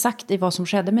inte exakt i vad som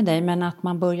skedde med dig, men att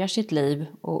man börjar sitt liv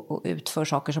och utför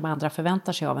saker som andra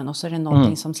förväntar sig av en. Och så är det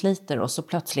någonting som sliter, och så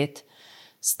plötsligt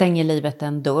stänger livet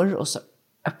en dörr, och så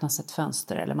öppnas ett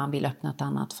fönster eller man vill öppna ett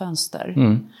annat fönster.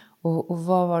 Mm. Och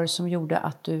vad var det som gjorde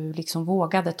att du liksom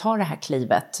vågade ta det här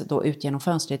klivet då ut genom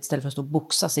fönstret istället för att stå och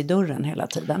boxas i dörren hela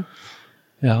tiden?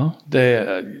 Ja,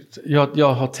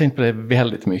 jag har tänkt på det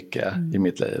väldigt mycket i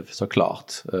mitt liv,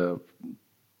 såklart.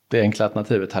 Det enkla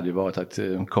alternativet hade ju varit att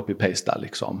copy-pasta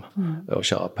liksom och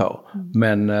köra på.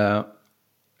 Men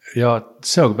jag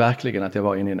såg verkligen att jag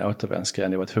var inne i en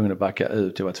återvändsgränd. Jag var tvungen att backa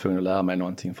ut, jag var tvungen att lära mig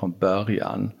någonting från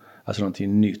början. Alltså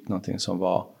någonting nytt, någonting som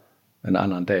var en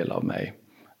annan del av mig.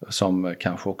 Som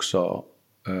kanske också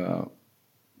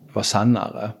var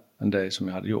sannare än det som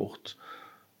jag hade gjort.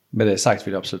 Med det sagt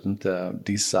vill jag absolut inte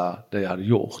dissa det jag hade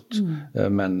gjort.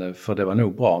 Men, för det var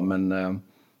nog bra. Men,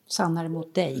 sannare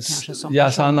mot dig kanske som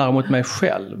ja, sannare mot mig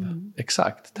själv.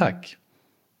 Exakt, tack.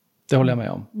 Det håller jag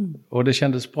med om. Och det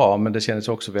kändes bra, men det kändes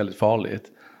också väldigt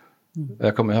farligt.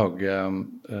 Jag kommer ihåg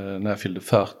när jag fyllde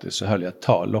 40 så höll jag ett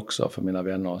tal också för mina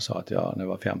vänner och sa att när jag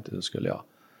var 50 så skulle jag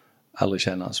aldrig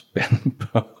tjäna en spänn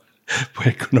på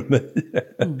ekonomi.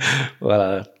 Och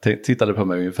alla tittade på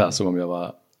mig ungefär som om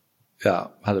jag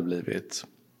hade blivit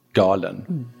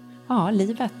galen. Ja,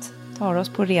 livet tar oss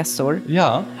på resor.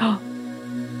 Ja.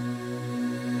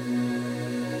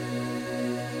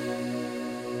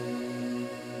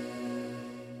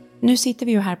 Nu sitter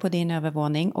vi ju här på din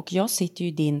övervåning och jag sitter ju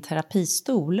i din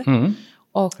terapistol.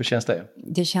 Och hur känns det?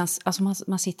 Det känns, alltså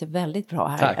man sitter väldigt bra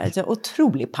här. Tack. Alltså,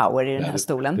 otrolig power i den här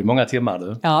stolen. Det är många timmar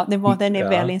du. Ja, den är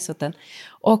väl insutten.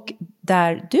 Och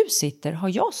där du sitter har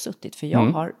jag suttit, för jag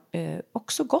har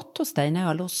också gått hos dig när jag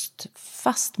har låst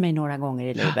fast mig några gånger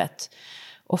i livet.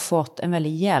 Och fått en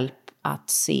väldig hjälp att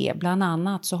se. Bland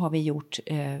annat så har vi gjort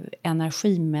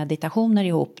energimeditationer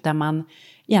ihop där man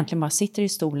egentligen bara sitter i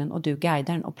stolen och du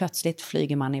guidar den och plötsligt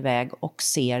flyger man iväg och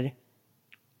ser.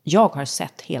 Jag har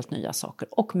sett helt nya saker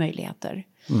och möjligheter.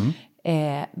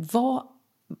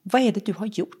 Vad är det du har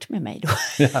gjort med mig då?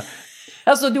 Ja.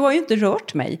 Alltså du har ju inte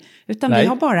rört mig. Utan vi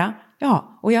har bara,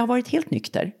 och jag har varit helt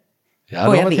nykter.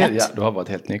 Ja, du har varit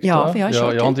helt nykter. Ja, för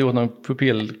jag har inte gjort någon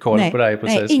pupillkoll på dig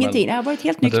precis. Nej, ingenting. Jag har varit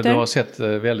helt nykter. Men du har sett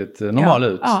väldigt normal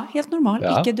ut. Ja, helt normal.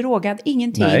 Ja. Icke drogad,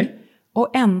 ingenting. Nej.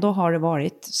 Och ändå har det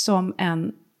varit som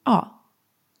en,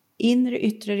 inre,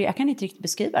 yttre, jag kan inte riktigt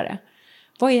beskriva det.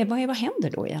 Vad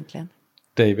händer då egentligen?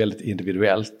 Det är väldigt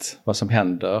individuellt vad som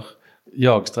händer.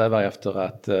 Jag strävar efter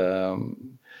att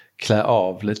klä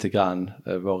av lite grann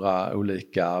våra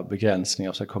olika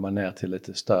begränsningar så att komma ner till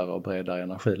lite större och bredare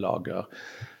energilager.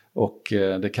 Och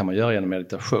det kan man göra genom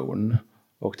meditation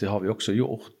och det har vi också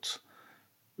gjort.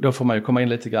 Då får man ju komma in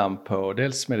lite grann på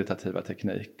dels meditativa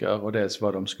tekniker och dels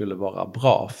vad de skulle vara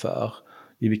bra för.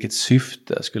 I vilket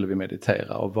syfte skulle vi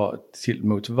meditera och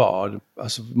mot vad?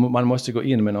 Alltså, man måste gå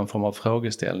in med någon form av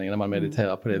frågeställning när man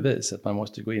mediterar på det viset. Man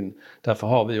måste gå in, därför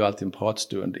har vi ju alltid en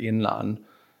pratstund innan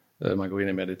man går in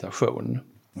i meditation.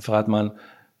 För att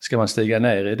ska man stiga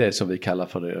ner i det som vi kallar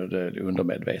för det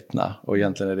undermedvetna. Och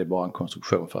egentligen är det bara en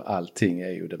konstruktion för allting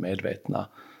är ju det medvetna.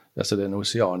 Alltså den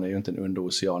ocean är ju inte en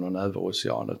underocean och en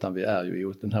överocean utan vi är ju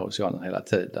i den här oceanen hela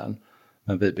tiden.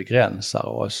 Men vi begränsar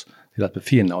oss till att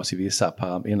befinna oss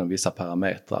inom vissa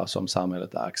parametrar som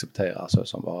samhället accepterar så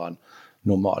som var en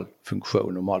normal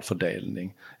funktion, normal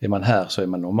fördelning. Är man här så är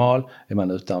man normal, är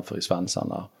man utanför i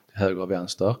svansarna till höger och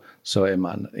vänster så är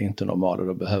man inte normal och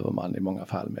då behöver man i många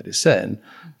fall medicin.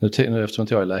 Nu eftersom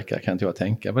inte jag är läkare kan inte jag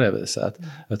tänka på det viset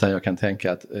utan jag kan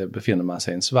tänka att befinner man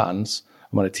sig i en svans,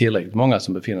 om man är tillräckligt många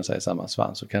som befinner sig i samma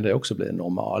svans så kan det också bli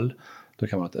normal. Då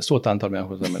kan man ha ett stort antal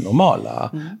människor som är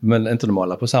normala. Men inte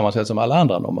normala på samma sätt som alla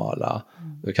andra normala.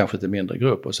 Kanske lite mindre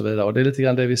grupp och så vidare. Och det är lite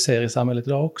grann det vi ser i samhället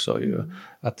idag också. Ju.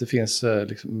 Att det finns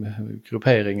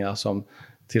grupperingar som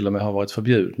till och med har varit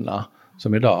förbjudna.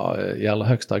 Som idag i allra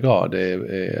högsta grad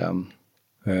är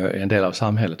en del av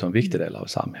samhället och en viktig del av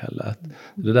samhället.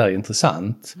 Det där är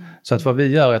intressant. Så att vad vi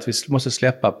gör är att vi måste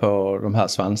släppa på de här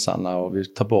svansarna och vi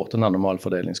tar bort den här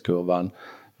normalfördelningskurvan.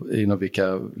 Inom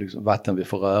vilka vatten vi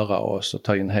får röra oss och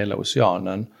ta in hela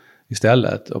oceanen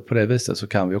istället. Och på det viset så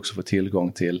kan vi också få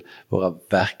tillgång till våra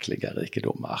verkliga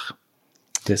rikedomar.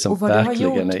 Det som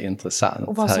verkligen är intressant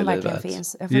och vad som här i verkligen livet.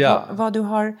 Finns. Vad du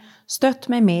har stött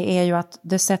mig med är ju att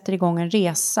det sätter igång en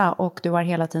resa och du har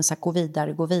hela tiden sagt gå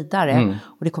vidare.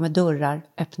 Och det kommer dörrar,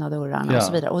 öppna dörrarna och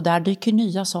så vidare. Och där dyker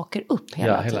nya saker upp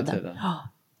hela tiden. Ja.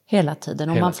 Hela tiden.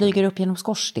 Och man flyger upp genom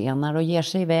skorstenar och ger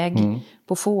sig iväg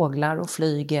på fåglar och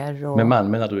flyger. Och... Men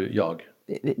man menar du jag?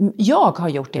 Jag har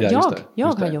gjort det. Ja, jag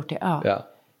har gjort det, ja.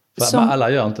 Alla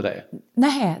gör inte det.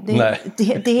 Nej,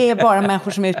 det är bara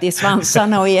människor som är ute i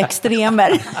svansarna och i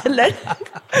extremer. Eller?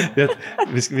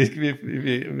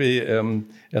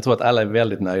 Jag tror att alla är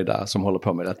väldigt nöjda som håller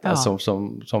på med detta.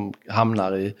 Som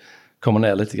hamnar i kommer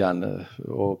ner lite grann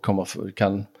och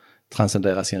kan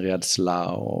transcendera sin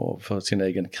rädsla och för sin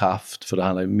egen kraft. För det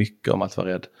handlar ju mycket om att vara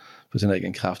rädd för sin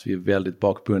egen kraft. Vi är väldigt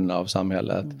bakbundna av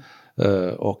samhället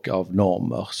och av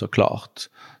normer såklart.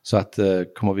 Så att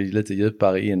kommer vi lite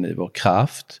djupare in i vår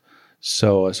kraft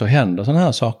så händer sådana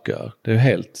här saker. Det är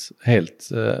ju helt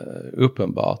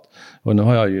uppenbart. Och nu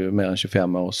har jag ju mer än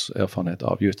 25 års erfarenhet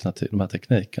av just de här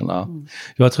teknikerna.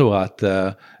 Jag tror att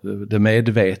det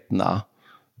medvetna,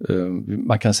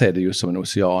 man kan se det just som en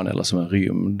ocean eller som en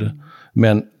rymd.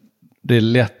 Men det är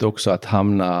lätt också att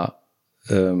hamna,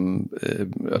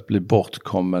 att bli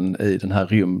bortkommen i den här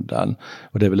rymden.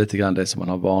 Och det är väl lite grann det som man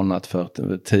har varnat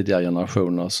för tidigare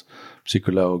generationers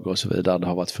psykologer och så vidare. Det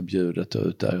har varit förbjudet att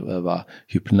utöva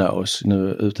hypnos.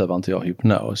 Nu utövar inte jag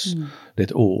hypnos. Det är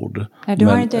ett ord. Nej,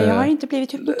 jag har inte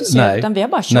blivit hypnotiserad, utan vi har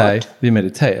bara kört. Nej, vi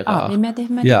mediterar. Ja, vi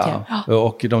mediterar. Ja.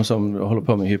 Och de som håller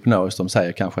på med hypnos, de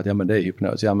säger kanske att det är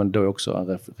hypnos. Ja, men då är också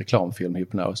en reklamfilm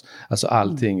hypnos. Alltså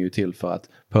allting är ju till för att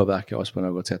påverka oss på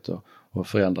något sätt och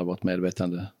förändra vårt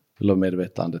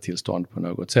medvetande tillstånd på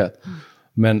något sätt.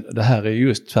 Men det här är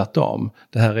just tvärtom.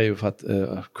 Det här är ju för att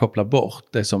koppla bort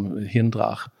det som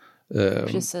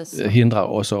hindrar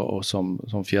oss och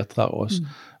som fjättrar oss.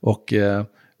 Och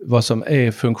vad som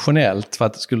är funktionellt, för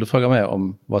att skulle du fråga mig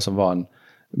om vad som var en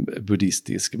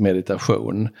buddhistisk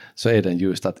meditation, så är den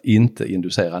just att inte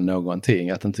inducera någonting,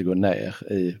 att inte gå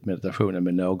ner i meditationen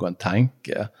med någon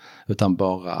tanke, utan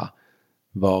bara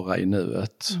vara i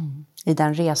nuet. I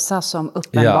den resa som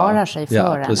uppenbarar sig för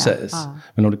henne. Precis. Ja.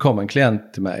 Men om det kommer en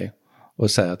klient till mig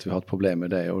och säger att vi har ett problem med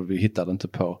det och vi hittar det inte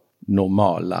på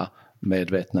normala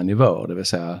medvetna nivåer, det vill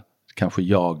säga kanske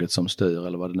jaget som styr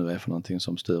eller vad det nu är för någonting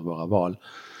som styr våra val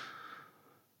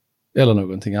eller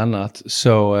någonting annat,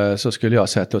 så skulle jag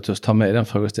säga att låt oss ta med den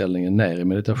frågeställningen ner i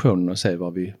meditationen och se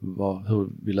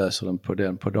hur vi löser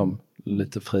den på de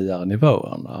lite friare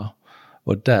nivåerna.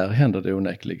 Och där händer det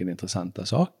onekligen intressanta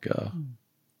saker.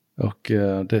 Och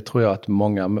det tror jag att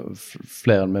många,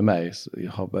 fler än med mig,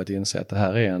 har börjat inse att det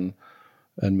här är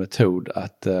en metod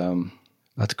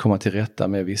att komma till rätta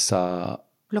med vissa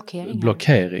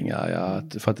blockeringar.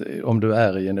 Ja. För att om du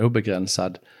är i en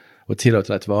obegränsad och tillåter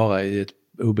dig att vara i ett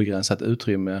obegränsat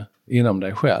utrymme inom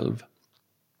dig själv,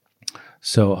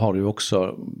 så har du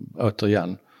också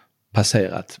återigen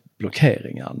passerat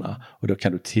blockeringarna, och då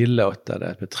kan du tillåta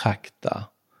dig att betrakta.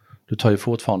 Du tar ju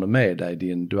fortfarande med dig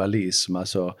din dualism,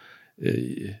 alltså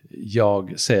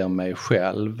jag ser mig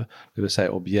själv, det vill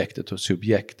säga objektet och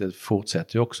subjektet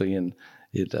fortsätter ju också in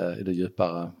i det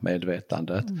djupare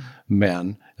medvetandet.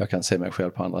 Men jag kan se mig själv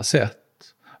på andra sätt.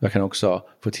 Jag kan också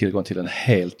få tillgång till en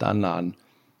helt annan,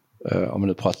 om man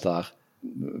nu pratar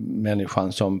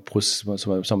människan som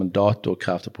en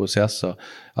datorkraft och processor.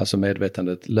 Alltså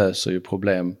medvetandet löser ju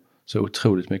problem så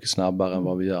otroligt mycket snabbare än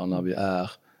vad vi gör när vi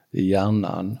är i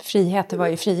hjärnan. Frihet, vad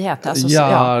är frihet? Alltså,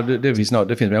 det finns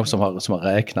människor som har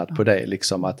räknat på det,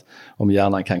 liksom att om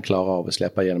hjärnan kan klara av att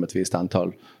släppa igenom ett visst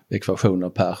antal ekvationer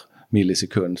per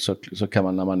millisekund, så kan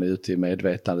man, när man är ute i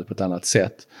medvetandet på ett annat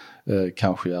sätt,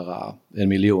 kanske göra 1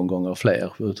 miljon gånger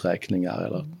fler uträkningar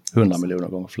eller 100 miljoner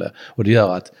gånger fler. Och det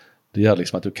gör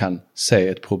liksom att du kan se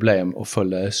ett problem och få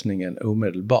lösningen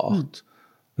omedelbart.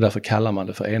 Och därför kallar man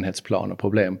det för enhetsplan och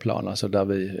problemplan. Alltså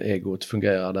där egot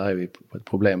fungerar, där är vi på ett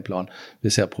problemplan. Vi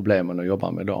ser problemen och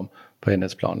jobbar med dem. På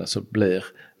enhetsplanet så blir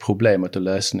problemet och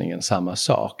lösningen samma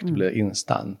sak. Det blir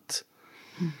instant.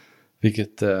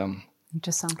 Vilket...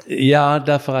 Intressant. Ja,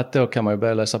 därför att då kan man ju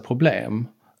börja lösa problem.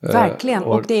 Verkligen,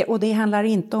 och det handlar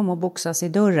inte om att boxas i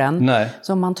dörren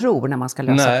som man tror när man ska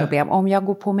lösa problem. Om jag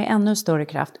går på med ännu större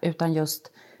kraft, utan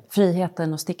just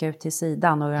friheten att sticka ut till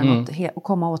sidan och, och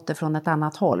komma åt det från ett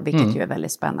annat håll, vilket ju är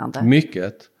väldigt spännande.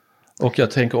 Mycket. Och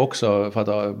jag tänker också,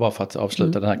 bara för att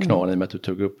avsluta den här knorren i och med att du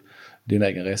tog upp din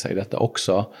egen resa i detta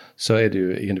också, så är det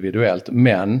ju individuellt.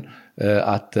 Men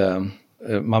att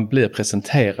man blir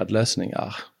presenterad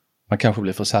lösningar. Man kanske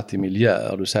blir försatt i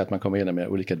miljöer. Du säger att man kommer in med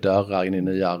olika dörrar in i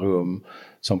nya rum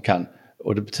som kan,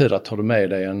 och det betyder att tar du med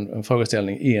dig en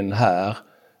frågeställning in här,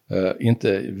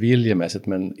 inte viljemässigt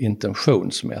men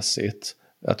intentionsmässigt,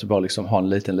 att du bara liksom har en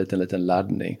liten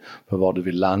laddning på var du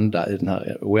vill landa i den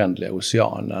här oändliga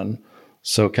oceanen,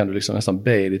 så kan du liksom nästan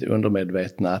be ditt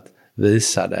undermedvetna att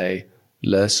visa dig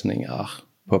lösningar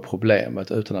på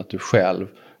problemet utan att du själv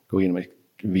går in med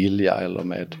vilja eller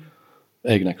med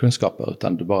egna kunskaper,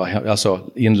 utan du bara, alltså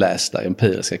inlästa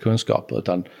empiriska kunskaper,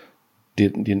 utan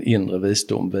din inre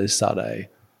visdom visar dig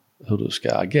hur du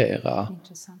ska agera.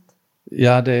 Intressant.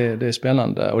 Ja, det är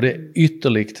spännande och det är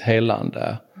ytterligt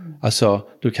helande. Alltså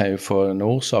du kan ju få en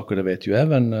orsak, och det vet ju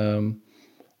även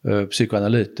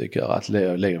psykoanalytiker att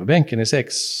lägga på bänken i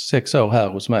sex år här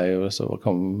hos mig och så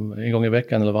kom en gång i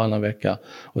veckan eller varannan vecka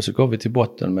och så går vi till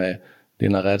botten med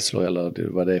dina rädslor eller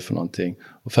vad det är för någonting.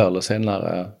 Och förr eller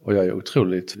senare, och jag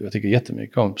tycker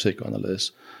jättemycket om psykoanalys,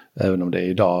 även om det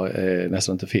idag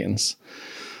nästan inte finns.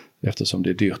 Eftersom det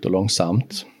är dyrt och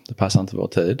långsamt. Det passar inte vår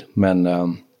tid. Men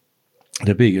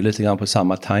det bygger lite grann på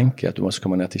samma tanke att du måste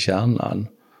komma ner till kärnan.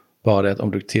 Bara det att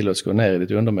om du tillåts gå ner i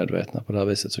ditt undermedvetna på det här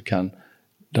viset så kan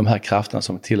de här krafterna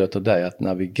som tillåter dig att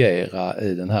navigera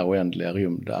i den här oändliga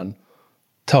rymden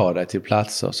ta dig till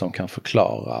platser som kan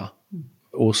förklara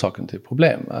orsaken till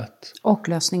problemet. Och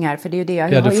lösningar, för det är ju det.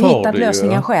 Jag har ju hittat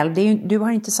lösningen själv. Du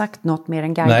har inte sagt något mer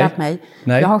än guidat mig.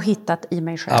 Nej. Jag har hittat i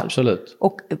mig själv. Absolut.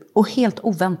 Och helt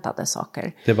oväntade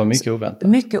saker. Det var mycket oväntat.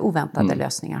 Mycket oväntade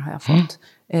lösningar har jag fått.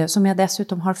 Som jag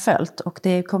dessutom har följt. Och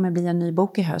det kommer bli en ny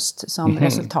bok i höst som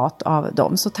resultat av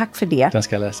dem. Så tack för det. Den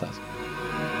ska läsas.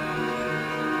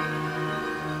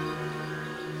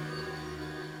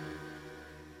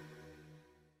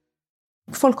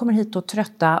 Folk kommer hit och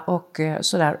trötta och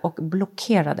sådär och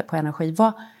blockerade på energi.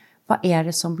 Vad är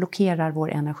det som blockerar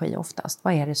vår energi oftast?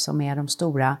 Vad är det som är de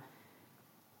stora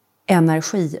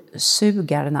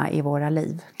energisugarna i våra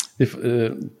liv?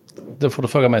 Det får du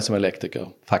fråga mig som elektriker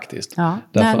faktiskt. Ja.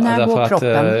 När går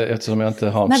proppen? Eftersom jag inte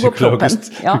har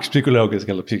en psykologisk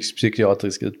eller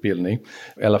psykiatrisk utbildning.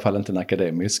 I alla fall inte en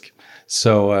akademisk.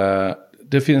 Så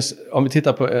det finns, om vi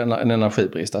tittar på en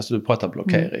energibrist, alltså du pratar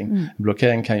blockering.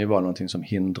 Blockering kan ju vara någonting som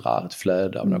hindrar ett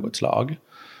flöde av något slag.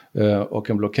 Och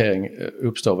en blockering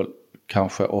uppstår väl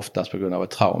kanske oftast på grund av ett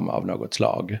trauma av något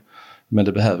slag. Men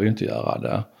det behöver ju inte göra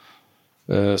det.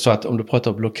 Så att om du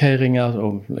pratar om blockeringar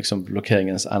och liksom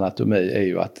blockeringens anatomi är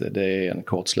ju att det är en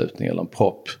kortslutning eller en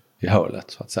propp i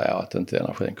hålet så att säga. Att inte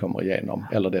energin kommer igenom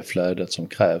eller det flödet som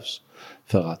krävs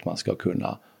för att man ska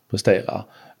kunna prestera.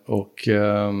 Och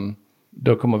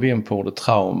då kommer vi in på ordet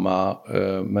trauma,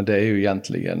 men det är ju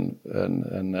egentligen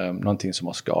någonting som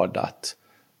har skadat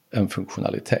en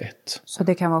funktionalitet. Så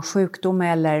det kan vara sjukdom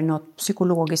eller något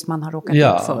psykologiskt man har råkat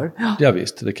ut för? Ja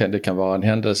visst, det kan vara en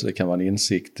händelse, det kan vara en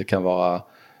insikt, det kan vara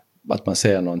att man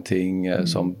ser någonting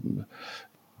som...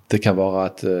 Det kan vara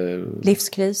att...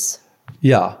 livskris?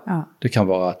 Ja, det kan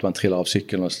vara att man trillar av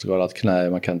cykeln och skadar ett knä,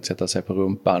 man kan sätta sig på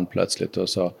rumpan plötsligt och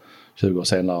så 20 år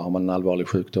senare har man en allvarlig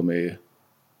sjukdom i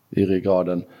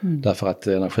ryggraden därför att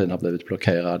energin har blivit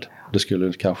blockerad. Det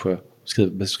skulle kanske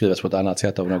beskrivas på ett annat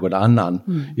sätt av någon annan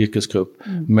yrkesgrupp.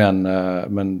 Men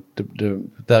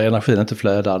där energin inte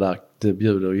flödar, där det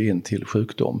bjuder ju in till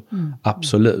sjukdom.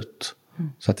 Absolut.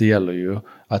 Så att det gäller ju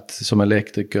att som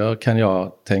elektriker kan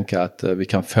jag tänka att vi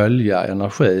kan följa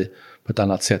energi på ett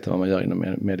annat sätt än vad man gör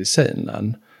inom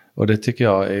medicinen. Och det tycker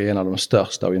jag är en av de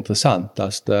största och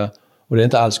intressantaste. Och det är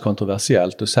inte alls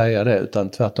kontroversiellt att säga det, utan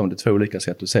tvärtom det är två olika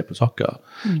sätt att se på saker.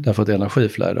 Därför att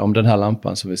energiflöde, om den här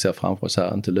lampan som vi ser framför oss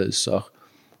här inte lyser,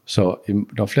 så i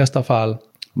de flesta fall,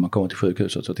 om man kommer till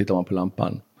sjukhuset så tittar man på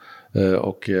lampan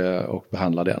och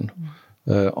behandlar den.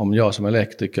 Om jag som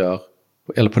elektriker,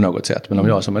 eller på något sätt, men om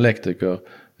jag som elektriker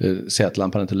ser att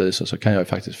lampan inte lyser så kan jag ju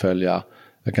faktiskt följa,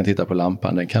 jag kan titta på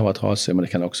lampan, den kan vara trasig men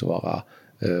det kan också vara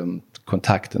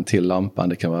kontakten till lampan,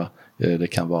 det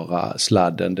kan vara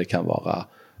sladden, det kan vara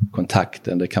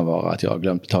kontakten, det kan vara att jag har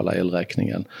glömt betala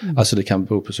elräkningen. Alltså det kan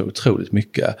bero på så otroligt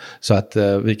mycket. Så att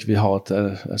vi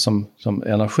har som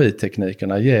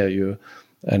energiteknikerna ger ju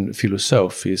en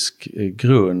filosofisk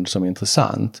grund som är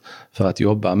intressant för att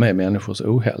jobba med människors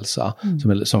ohälsa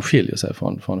som skiljer sig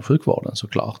från sjukvården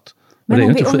såklart. Men det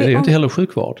är ju inte heller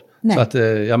sjukvård. Nej. Så att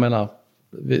jag menar,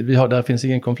 där finns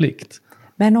ingen konflikt.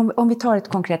 Men om vi tar ett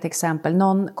konkret exempel.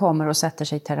 Någon kommer och sätter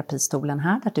sig i terapistolen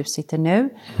här där du sitter nu.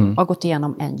 Och har gått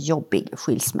igenom en jobbig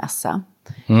skilsmässa.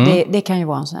 Det kan ju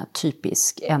vara en sån här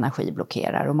typisk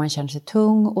energiblockerare. Och man känner sig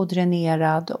tung och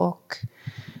dränerad och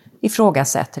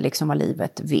ifrågasätter liksom vad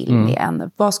livet vill med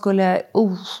en. Vad skulle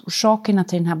orsakerna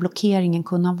till den här blockeringen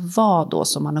kunna vara då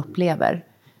som man upplever?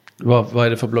 Vad är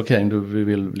det för blockering du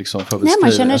vill liksom få beskriva? Nej,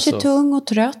 man känner sig tung och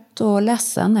trött och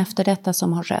ledsen efter detta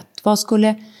som har skett. Vad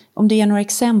skulle, om du ger några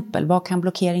exempel, vad kan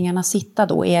blockeringarna sitta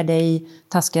då? Är det i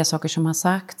taskiga saker som har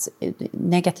sagts,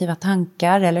 negativa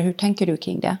tankar eller hur tänker du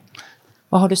kring det?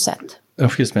 Vad har du sett? En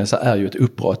skilsmässa är ju ett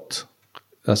uppbrott.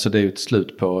 Alltså det är ju ett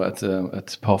slut på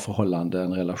ett parförhållande,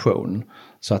 en relation.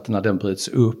 Så att när den bryts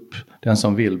upp, den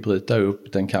som vill bryta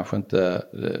upp, den kanske inte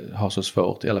har så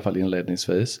svårt, i alla fall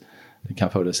inledningsvis. Den kan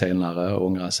få det senare,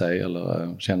 ångra sig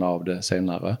eller känna av det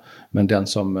senare. Men den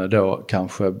som då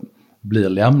kanske blir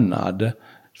lämnad,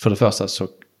 för det första så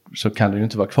så kan den ju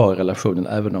inte vara kvar i relationen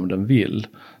även om den vill.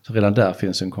 Så redan där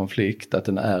finns en konflikt, att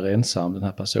den är ensam, den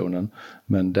här personen,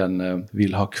 men den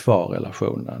vill ha kvar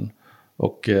relationen.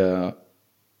 Och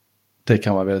det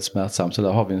kan vara väldigt smärtsamt, så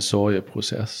där har vi en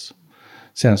sorgeprocess.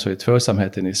 Sen så är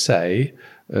tvåsamheten i sig,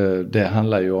 det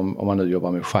handlar ju om man nu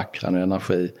jobbar med chakran och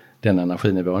energi, den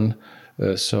energinivån,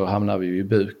 så hamnar vi ju i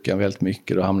buken väldigt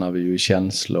mycket. Då hamnar vi ju i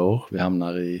känslor, vi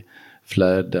hamnar i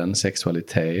flöden,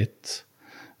 sexualitet,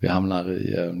 vi hamnar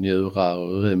i njurar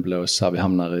och urinblåsar, vi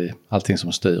hamnar i allting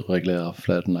som styr och reglerar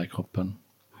flödena i kroppen.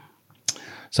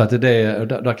 Så att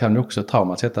där kan ju också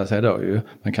traumat sätta sig då ju.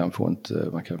 Man kan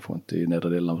få ont i nedre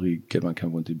delen av ryggen, man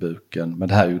kan få ont i buken. Men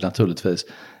det här är ju naturligtvis,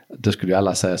 det skulle ju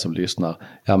alla säga som lyssnar,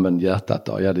 ja men hjärtat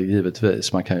då, ja det är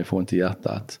givetvis, man kan ju få ont i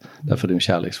hjärtat. Därför är det en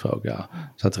kärleksfråga.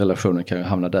 Så att relationen kan ju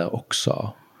hamna där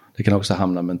också. Det kan också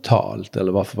hamna mentalt,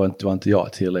 eller varför var inte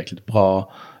jag tillräckligt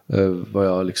bra? Var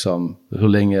jag liksom, hur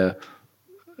länge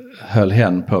höll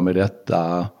hen på med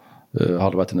detta?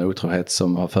 Har det varit en otrohet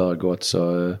som har föregått,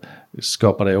 så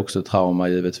skapar det också trauma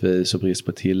givetvis, och brist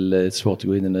på tillit, svårt att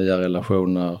gå in i nya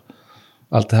relationer.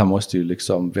 Allt det här måste ju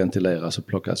liksom ventileras och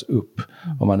plockas upp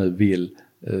om man nu vill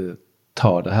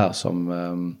ta det här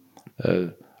som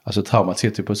alltså traumat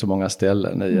sitter ju på så många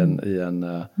ställen i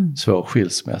en svår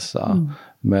skilsmässa.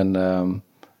 Men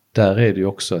där är det ju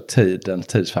också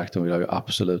tidsfaktorn vill jag ju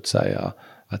absolut säga,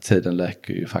 att tiden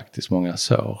läker ju faktiskt många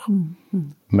sår.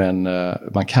 Men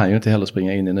man kan ju inte heller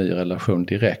springa in i en ny relation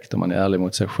direkt om man är ärlig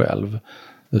mot sig själv.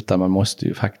 Utan man måste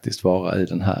ju faktiskt vara i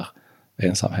den här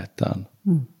ensamheten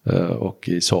och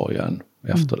i sorgen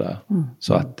efter det.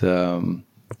 Så att,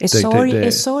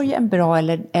 är sorg en bra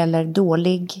eller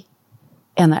dålig?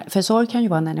 För sorg kan ju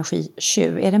vara en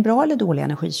energitjuv. Är det en bra eller dålig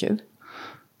energitjuv?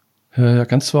 Jag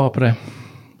kan inte svara på det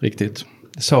riktigt.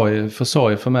 Sorg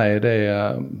för mig det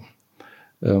är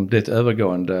ett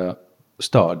övergående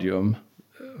stadium.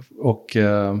 Och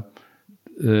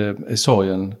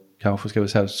sorgen, kanske ska vi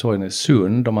säga att sorgen är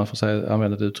sund, om man får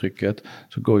använda det uttrycket,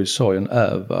 så går ju sorgen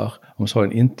över. Om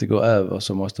sorgen inte går över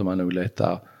så måste man nog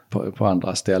leta på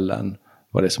andra ställen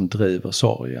vad det är som driver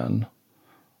sorgen.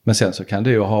 Men sen så kan det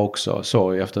ju ha också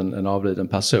sorg efter en avliden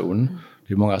person.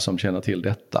 Det är många som känner till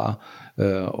detta.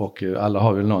 Och alla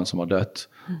har väl någon som har dött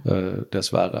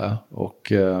dessvärre.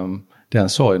 Och den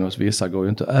sorgen hos vissa går ju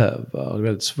inte över. Det är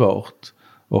väldigt svårt.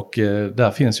 Och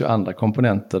där finns ju andra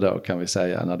komponenter då, kan vi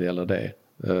säga, när det gäller det.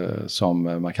 Som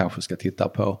man kanske ska titta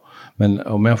på. Men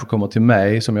om människor kommer till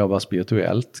mig som jobbar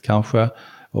spirituellt kanske,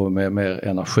 och med mer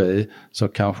energi, så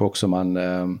kanske också man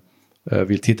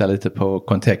vill titta lite på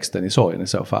kontexten i sorgen i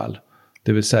så fall.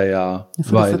 Det vill säga,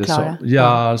 vad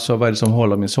är det som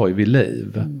håller min sorg vid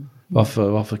liv?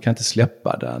 Varför kan jag inte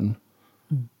släppa den?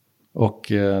 Och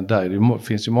där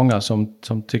finns ju många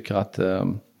som tycker att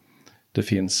det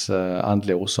finns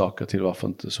andliga orsaker till varför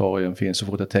inte sorgen finns. Så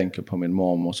fort jag tänker på min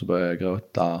mormor så börjar jag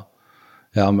gråta.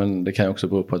 Ja, men det kan ju också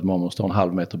bero på att mormor står en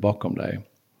halv meter bakom dig.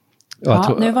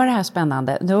 Nu var det här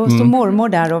spännande. Då står mormor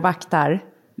där och vaktar.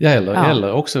 Ja,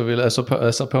 eller också vill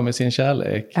ösa på med sin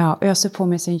kärlek. Ja, ösa på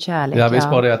med sin kärlek. Ja, visst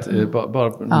bara det att,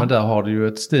 men där har du ju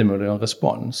ett stimuli och en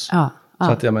respons.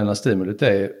 Så att jag menar, stimulit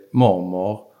är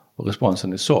mormor och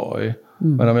responsen är sorg.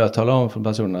 Men om jag talar om för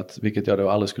personen att, vilket jag då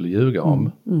aldrig skulle ljuga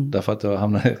om, därför att då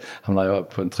hamnar jag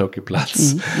på en tråkig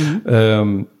plats.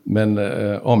 Men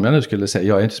om jag nu skulle säga,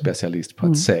 jag är inte specialist på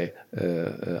att se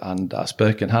anda.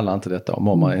 Spöken handlar inte detta om.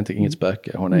 Mormor är inget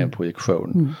spöke, hon är en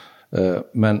projektion.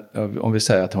 Men om vi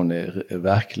säger att hon är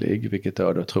verklig, vilket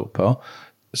jag då tror på,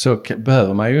 så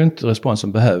behöver man ju inte,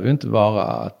 responsen behöver ju inte vara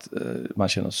att man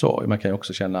känner sorg. Man kan ju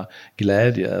också känna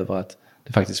glädje över att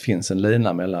det faktiskt finns en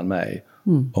lina mellan mig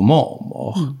och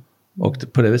mormor.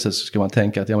 Och på det viset så ska man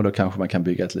tänka att men då kanske man kan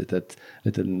bygga ett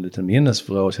liten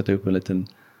minnesförråd, sätta upp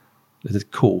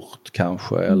litet kort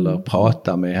kanske, eller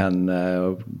prata med henne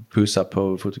och pussa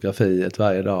på fotografiet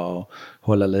varje dag och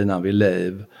hålla linan vid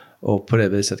liv. Och på det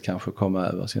viset kanske komma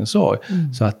över sin sorg.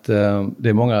 Så att det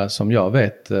är många som jag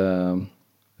vet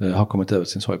har kommit över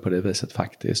sin sorg på det viset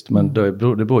faktiskt. Men det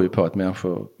beror ju på att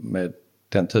människor med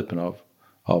den typen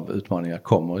av utmaningar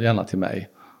kommer gärna till mig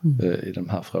i de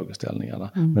här frågeställningarna.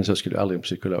 Men så skulle aldrig en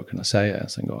psykolog kunna säga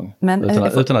ens en gång. Men,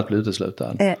 utan att bli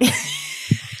utesluten.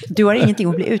 Du har ingenting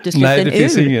att bli utesluten ur. Nej, det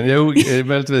finns ingen. Jo,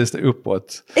 möjligtvis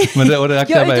uppåt. Men jag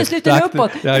är utesluten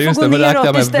uppåt. Ja, just det, men det aktar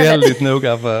jag mig väldigt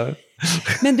noga för.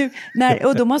 Men du,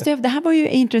 det här var ju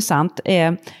intressant,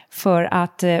 för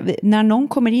att när någon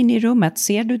kommer in i rummet,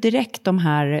 ser du direkt de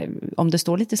här, om det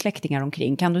står lite släktingar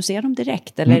omkring, kan du se dem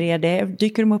direkt eller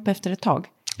dyker de upp efter ett tag?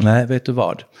 Nej, vet du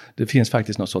vad? Det finns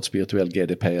faktiskt någon sorts spirituell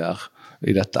GDPR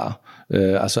i detta.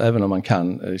 Alltså även om man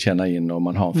kan känna in och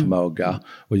man har en förmåga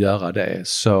att göra det.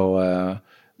 Så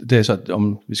det är så att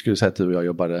om vi skulle säga att du och jag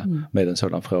jobbade med en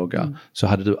sådan fråga så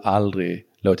hade du aldrig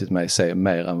låtit mig se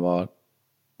mer än vad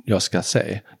jag ska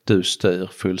se. Du styr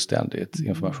fullständigt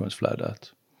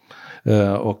informationsflödet.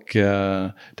 Och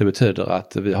det betyder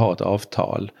att vi har ett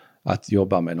avtal att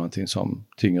jobba med någonting som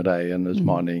tynger dig, en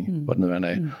utmaning, vad det nu än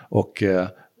är. Och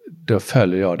då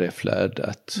följer jag det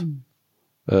flödet.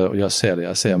 Och jag ser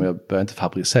det, men jag börjar inte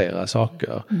fabricera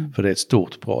saker. För det är ett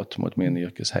stort brott mot min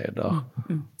yrkesheder.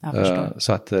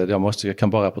 Så att jag kan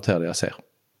bara rapportera det jag ser.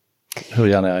 Hur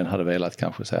gärna jag än hade velat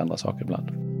kanske säga andra saker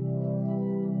ibland.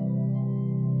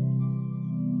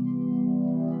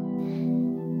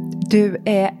 Du,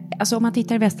 alltså om man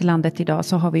tittar i västerlandet idag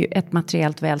så har vi ju ett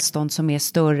materiellt välstånd som är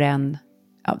större än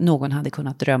någon hade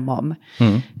kunnat drömma om.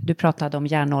 Du pratade om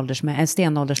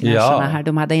stenåldersmänniskorna här.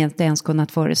 De hade inte ens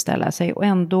kunnat föreställa sig. Och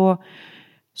ändå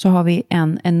så har vi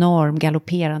en enorm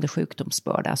galopperande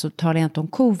sjukdomsbörda. Alltså talar jag inte om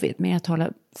covid, men jag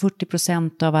talar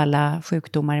 40% av alla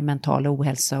sjukdomar är mental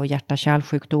ohälsa och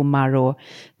hjärt-kärlsjukdomar och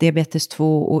diabetes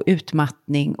 2 och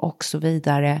utmattning och så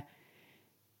vidare.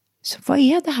 Så vad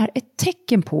är det här ett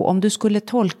tecken på om du skulle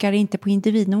tolka det inte på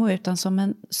individnivå utan som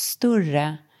en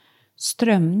större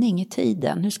strömning i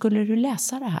tiden? Hur skulle du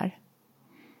läsa det här?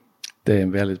 Det är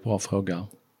en väldigt bra fråga.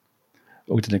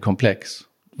 Och den är komplex.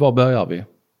 Var börjar vi?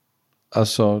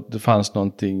 Alltså det fanns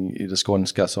någonting i det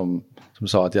skånska som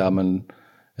sa att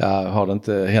har det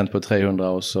inte hänt på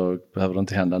 300 år så behöver det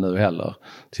inte hända nu heller.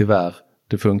 Tyvärr,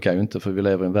 det funkar ju inte för vi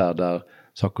lever i en värld där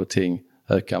saker och ting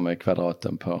ökar med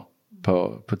kvadraten på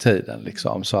tiden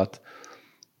liksom. Så att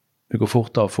det går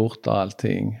fortare och fortare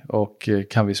allting. Och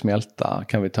kan vi smälta,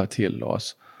 kan vi ta till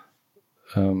oss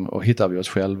och hittar vi oss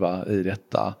själva i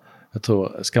detta. Jag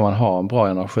tror, ska man ha en bra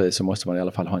energi så måste man i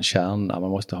alla fall ha en kärna. Man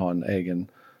måste ha en egen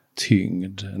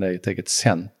tyngd, ett eget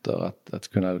center att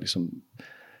kunna liksom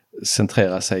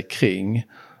centrera sig kring.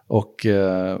 Och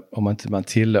om man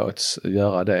tillåts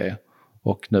göra det.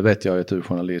 Och nu vet jag att du är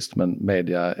journalist, men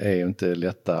media är ju inte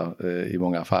lätta i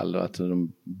många fall. Att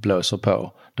de blåser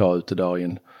på dag ut och dag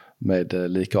in med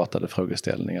likartade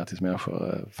frågeställningar tills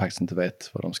människor faktiskt inte vet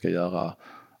vad de ska göra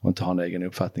och inte har en egen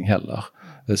uppfattning heller.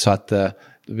 Så att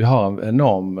vi har en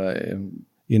enorm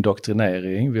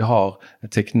indoktrinering, vi har en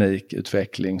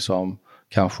teknikutveckling som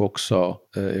kanske också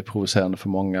är provocerande för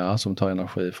många som tar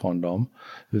energi från dem.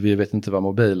 Vi vet inte vad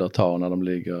mobiler tar när de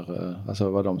ligger, alltså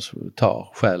vad de tar,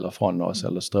 stjäler från oss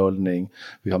eller strålning.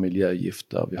 Vi har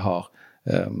miljögifter, vi har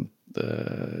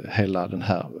hela den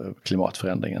här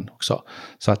klimatförändringen också.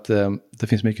 Så att det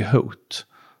finns mycket hot.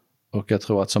 Och jag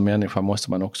tror att som människa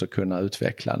måste man också kunna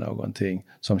utveckla någonting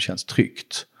som känns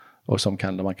tryggt. Och som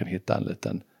där man kan hitta en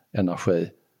liten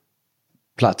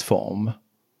energiplattform.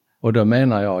 Och då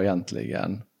menar jag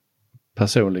egentligen,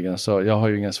 personligen så, jag har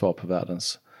ju ingen svar på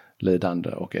världens lidande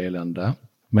och elände.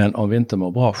 Men om vi inte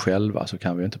mår bra själva så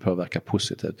kan vi inte påverka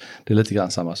positivt. Det är lite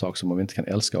grann samma sak som om vi inte kan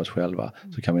älska oss själva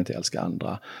så kan vi inte älska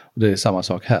andra. Och det är samma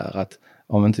sak här, att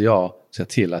om inte jag ser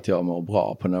till att jag mår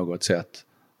bra på något sätt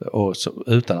och så,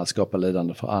 utan att skapa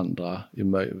lidande för andra i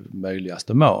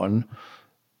möjligaste mån.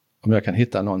 Om jag kan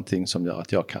hitta någonting som gör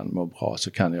att jag kan må bra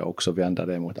så kan jag också vända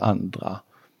det mot andra.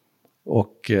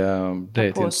 Och det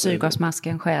är på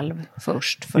syrgasmasken själv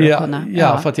först för att kunna...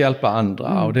 Ja, för att hjälpa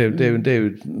andra. Och det är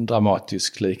ju en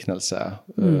dramatisk liknelse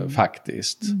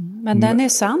faktiskt. Men den är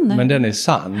sann. Men den är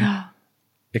sann. Ja.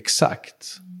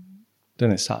 Exakt.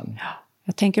 Den är sann. Ja.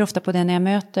 Jag tänker ofta på det när jag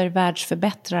möter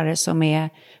världsförbättrare som är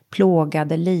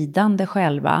plågade, lidande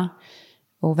själva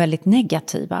och väldigt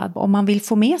negativa. Om man vill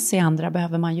få med sig andra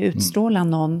behöver man ju utstråla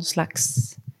någon slags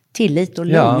tillit och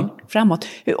lugn framåt.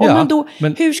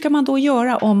 Hur ska man då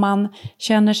göra om man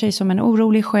känner sig som en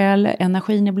orolig själ,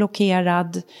 energin är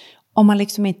blockerad, om man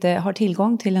liksom inte har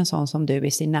tillgång till en sån som du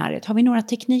i sin närhet? Har vi några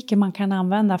tekniker man kan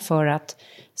använda för att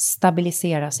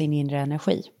stabilisera sin inre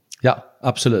energi? Ja,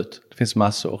 absolut. Det finns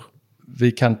massor.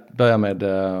 Vi kan börja med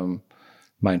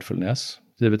mindfulness,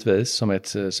 givetvis, som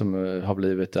har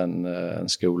blivit en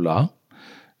skola.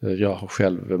 Jag har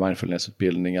själv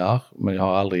mindfulnessutbildningar, men jag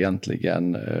har aldrig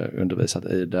egentligen undervisat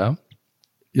i det.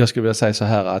 Jag skulle vilja säga så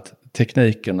här att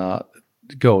teknikerna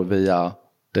går via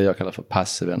det jag kallar för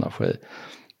passiv energi.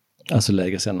 Alltså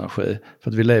lägesenergi.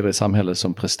 För att vi lever i ett samhälle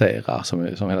som presterar,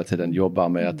 som hela tiden jobbar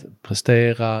med att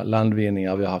prestera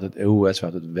landvinningar. Vi har haft ett OS, vi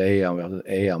har haft ett VM, vi har haft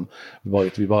ett EM.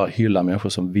 Vi bara hyllar människor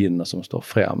som vinner, som står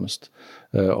främst.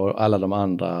 Och alla de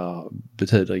andra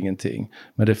betyder ingenting.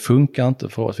 Men det funkar inte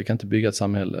för oss. Vi kan inte bygga ett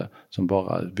samhälle som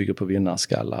bara bygger på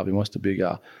vinnarskallar. Vi måste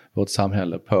bygga vårt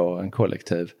samhälle på en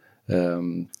kollektiv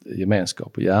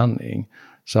gemenskap och gärning.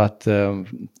 Så att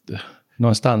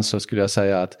någonstans så skulle jag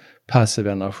säga att passiv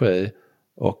energi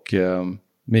och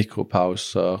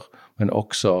mikropauser, men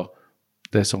också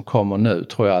det som kommer nu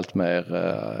tror jag allt mer,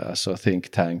 alltså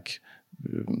think tank,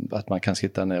 att man kan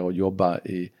sitta ner och jobba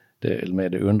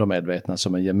med det undermedvetna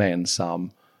som en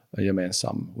gemensam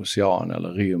ocean eller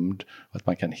rymd, att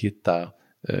man kan hitta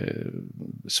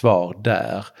svar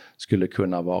där skulle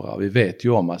kunna vara. Vi vet ju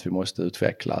om att vi måste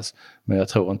utvecklas, men jag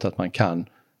tror inte att man kan.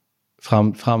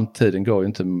 Framtiden går ju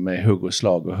inte med hugg och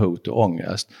slag och hot och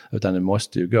ångest, utan det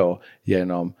måste ju gå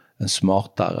genom en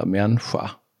smartare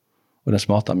människa. Och den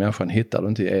smarta människan hittar du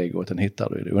inte i egot, den hittar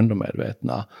du i det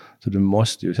undermedvetna. Så du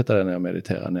måste ju sätta dig ner och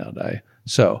meditera ner dig.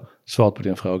 Så, svaret på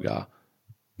din fråga: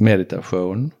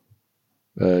 meditation,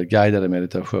 guidade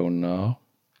meditationer,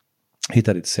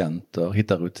 hitta ditt center,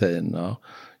 hitta rutiner,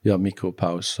 gör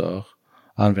mikropauser,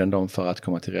 använd dem för att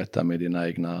komma till rätta med dina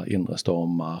egna inre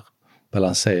stormar,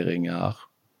 balanseringar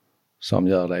som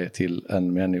gör dig till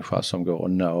en människa som går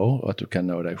att nå och att du kan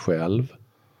nå dig själv.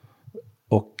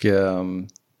 Och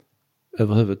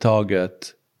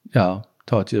överhuvudtaget,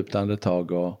 ta ett djupt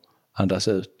andetag och andas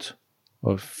ut.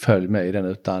 Och följ med i den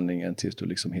utandningen tills du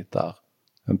liksom hittar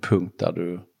en punkt där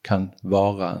du kan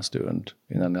vara en stund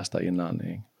innan nästa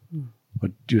inandning. Och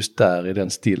just där, i den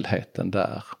stillheten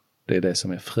där, det är det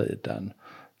som är friden.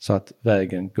 Så att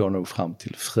vägen går nog fram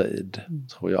till frid,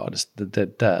 tror jag. Det är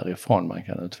därifrån man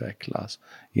kan utvecklas.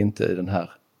 Inte i den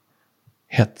här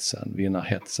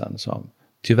vinnarhetsen som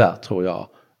tyvärr, tror jag,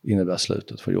 innebär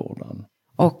slutet för jorden.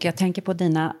 Och jag tänker på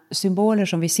dina symboler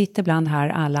som vi sitter bland här,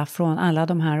 alla från alla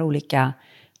de här olika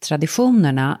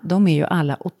traditionerna. De är ju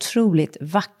alla otroligt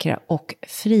vackra och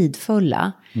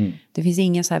fridfulla. Det finns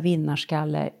ingen så här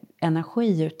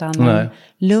vinnarskalle-energi, utan en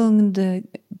lugn,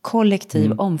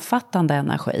 kollektiv, omfattande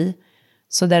energi.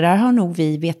 Så det där har nog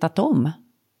vi vetat om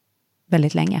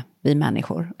väldigt länge, vi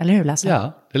människor. Eller hur, Lasse?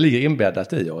 Ja, det ligger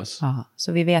inbäddat i oss. Ja,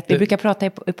 så vi vet. Vi brukar prata i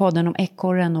podden om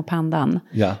ekorren och pandan.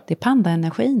 Ja. Det är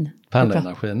pandaenergin.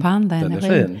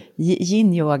 Pandaenergin.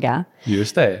 Yin-yoga.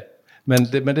 Just det. Men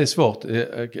det är svårt.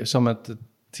 Som ett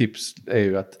tips är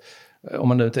ju att om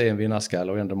man nu inte är en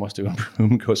vinnarskalle och ändå måste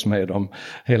umgås med dem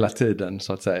hela tiden,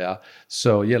 så att säga,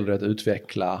 så gäller det att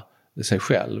utveckla sig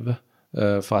själv.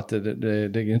 För att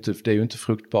det är ju inte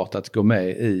fruktbart att gå med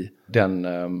i den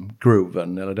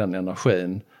grooven eller den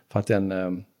energin, för att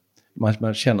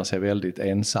man känner sig väldigt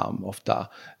ensam ofta,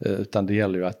 utan det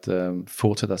gäller ju att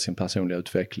fortsätta sin personliga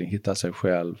utveckling, hitta sig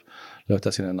själv,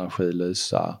 låta sin energi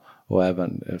lysa och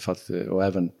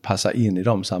även passa in i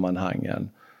de sammanhangen,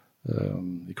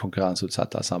 i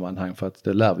konkurrensutsatta sammanhang, för att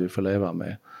det lär vi få leva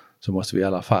med. Så måste vi i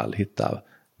alla fall hitta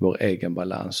vår egen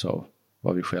balans och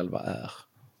vad vi själva är.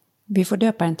 Vi får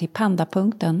döpa den till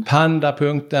pandapunkten.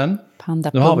 Pandapunkten.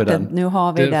 Nu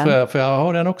har vi den. Får jag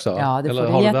ha den också? Ja, det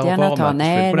får du jättegärna ta.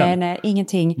 Nej,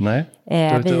 ingenting. Nej.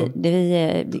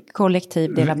 Vi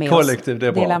kollektiv delar med oss. Kollektiv, det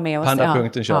är bra. Med oss.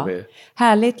 Pandapunkten kör vi.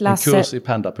 Härligt, Lasse. En kurs i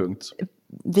pandapunkt.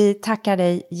 Vi tackar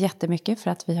dig jättemycket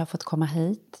för att vi har fått komma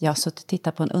hit. Jag har suttit och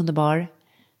tittat på en underbar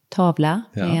tavla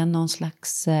med någon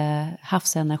slags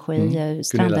havsenergi,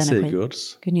 strandenergi.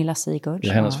 Gunilla Sigurds. Det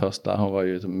är hennes första. Hon var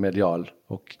ju medial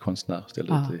och konstnär.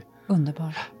 Ställde ut i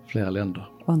underbar. Flera länder.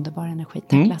 Underbar energi.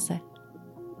 Tack, Lasse.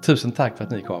 Tusen tack för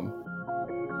att ni kom.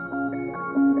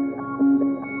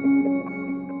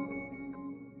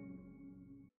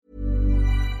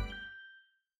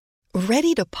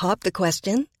 Ready to pop the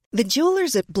question? The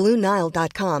jewelers at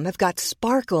BlueNile.com have got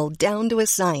sparkle down to a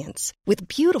science with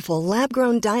beautiful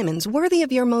lab-grown diamonds worthy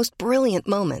of your most brilliant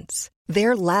moments.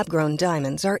 Their lab-grown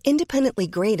diamonds are independently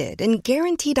graded and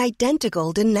guaranteed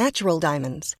identical to natural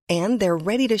diamonds, and they're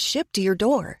ready to ship to your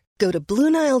door. Go to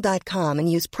BlueNile.com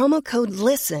and use promo code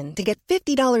LISTEN to get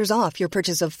 $50 off your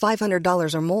purchase of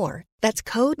 $500 or more. That's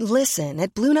code LISTEN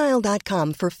at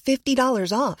BlueNile.com for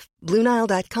 $50 off.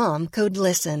 BlueNile.com, code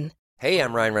LISTEN. Hey,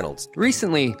 I'm Ryan Reynolds.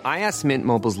 Recently, I asked Mint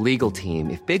Mobile's legal team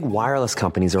if big wireless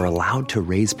companies are allowed to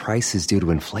raise prices due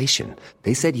to inflation.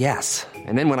 They said yes.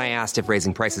 And then when I asked if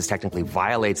raising prices technically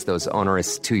violates those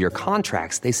onerous two-year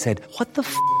contracts, they said, "What the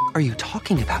f*** are you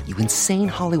talking about, you insane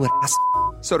Hollywood ass?"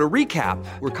 So to recap,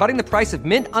 we're cutting the price of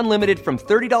Mint Unlimited from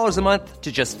 $30 a month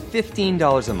to just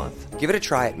 $15 a month. Give it a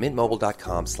try at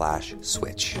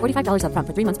mintmobile.com/switch. $45 up front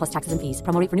for 3 months plus taxes and fees.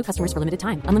 Promo rate for new customers for limited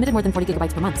time. Unlimited more than 40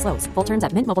 gigabytes per month. Slows full terms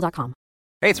at mintmobile.com.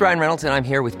 Hey, it's Ryan Reynolds, and I'm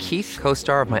here with Keith,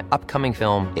 co-star of my upcoming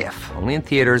film, If, only in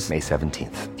theaters May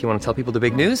 17th. Do you want to tell people the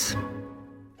big news?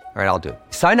 All right, I'll do it.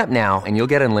 Sign up now and you'll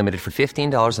get unlimited for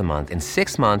 $15 a month and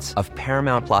 6 months of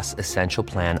Paramount Plus Essential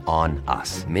Plan on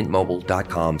us.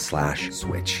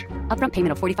 MintMobile.com/switch. Upfront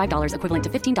payment of $45 equivalent to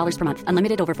 $15 per month.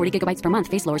 Unlimited over 40 gigabytes per month.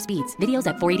 Face lower speeds. Videos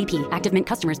at 480p. Active Mint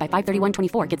customers by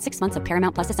 531.24 get 6 months of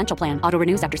Paramount Plus Essential Plan. Auto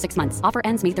renews after 6 months. Offer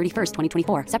ends May 31st,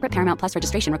 2024. Separate Paramount Plus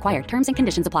registration required. Terms and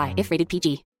conditions apply if rated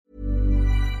PG.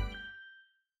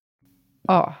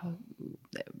 Ja,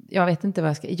 jag vet inte vad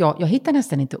jag ska... Jag hittar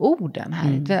nästan inte orden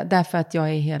här. Därför att jag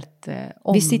är helt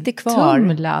Vi sitter kvar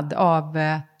omtumlad av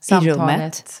samtalet. I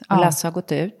rummet. Och Lasse har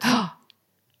gått ut.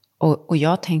 Och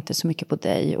jag tänkte så mycket på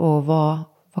dig. Och vad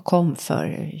kom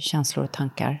för känslor och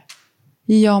tankar?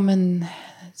 Ja, men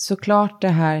såklart det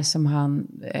här som han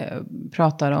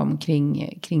pratar om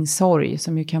kring sorg.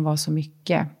 Som ju kan vara så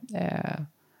mycket.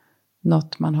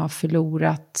 Något man har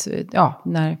förlorat. Ja,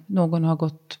 när någon har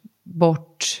gått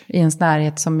bort i ens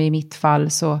närhet, som i mitt fall,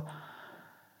 så,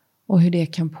 och hur det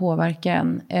kan påverka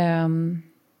en.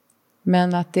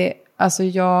 Men att det, alltså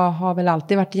jag har väl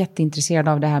alltid varit jätteintresserad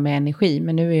av det här med energi,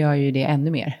 men nu är jag ju det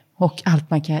ännu mer. Och allt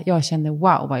jag känner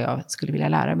wow, vad jag skulle vilja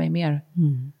lära mig mer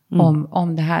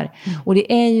om det här. Och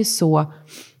det är ju så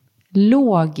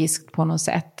logiskt på något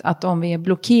sätt att om vi är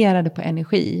blockerade på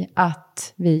energi,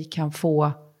 att vi kan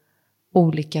få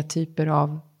olika typer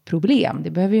av problem.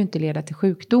 Det behöver ju inte leda till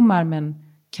sjukdomar, men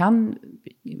kan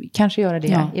kanske göra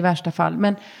det i värsta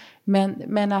fall.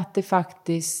 Men att det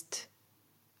faktiskt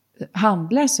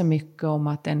handlar så mycket om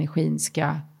att energin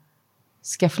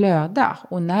ska flöda.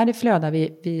 Och när det flödar,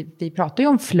 vi pratar ju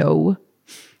om flow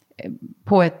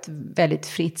på ett väldigt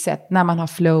fritt sätt. När man har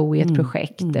flow i ett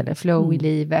projekt eller flow i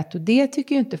livet. Och det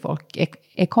tycker ju inte folk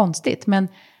är konstigt. Men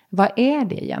vad är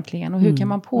det egentligen? Och hur kan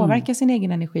man påverka sin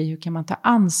egen energi? Hur kan man ta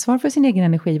ansvar för sin egen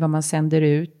energi? Vad man sänder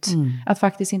ut. Att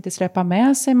faktiskt inte släppa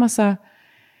med sig massa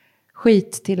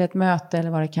skit till ett möte eller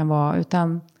vad det kan vara.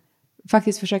 Utan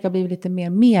faktiskt försöka bli lite mer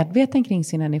medveten kring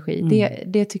sin energi.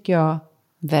 Det tycker jag...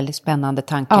 Väldigt spännande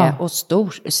tanke. Och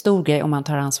stor grej om man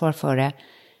tar ansvar för det.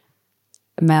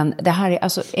 Men det här är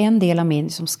alltså en del av min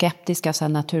som skeptiska så här,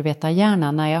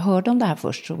 naturvetarhjärna. När jag hörde om det här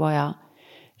först så var jag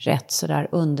rätt sådär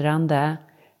undrande.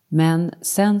 Men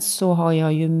sen så har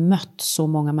jag ju mött så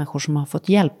många människor som har fått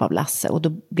hjälp av Lasse. Och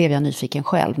då blev jag nyfiken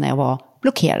själv när jag var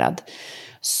blockerad.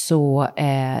 Så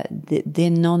det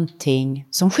är någonting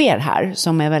som sker här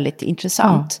som är väldigt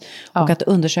intressant. Och att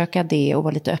undersöka det och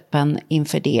vara lite öppen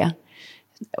inför det.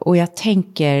 Och jag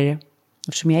tänker,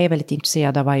 eftersom jag är väldigt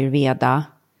intresserad av ayurveda.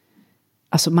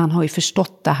 Alltså man har ju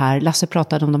förstått det här. Lasse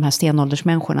pratade om de här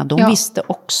stenåldersmänniskorna. De visste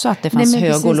också att det fanns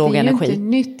hög och låg energi. Det är ju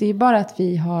inte nytt, det är bara att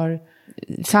vi har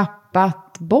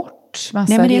tappat bort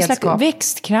massa det är redskap. Slags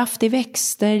växtkraft i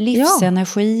växter,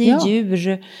 livsenergi i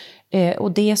djur.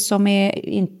 Och det som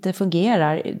inte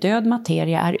fungerar, död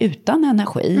materia, är utan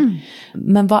energi.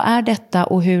 Men vad är detta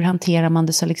och hur hanterar man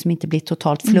det så liksom inte blir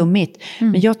totalt flummigt?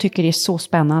 Men jag tycker det är så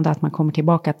spännande att man kommer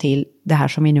tillbaka till det här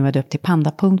som vi nu har döpt till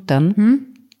pandapunkten.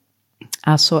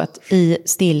 Alltså att i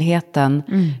stillheten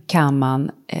kan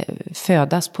man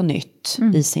födas på nytt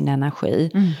i sin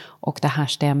energi. Och det här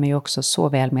stämmer ju också så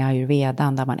väl med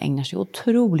ayurvedan där man ägnar sig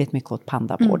otroligt mycket åt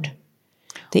pandavård.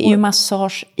 Det är ju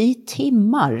massage i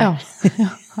timmar.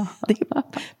 Det är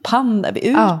panda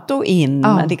ut och in.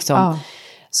 Liksom.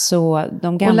 Så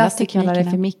de gamla och Lasse kallar det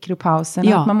för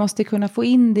mikropausen. Att man måste kunna få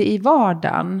in det i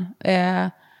vardagen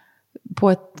på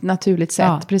ett naturligt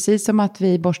sätt. Precis som att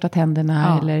vi borstar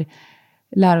tänderna eller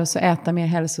lär oss att äta mer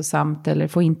hälsosamt eller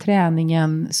få in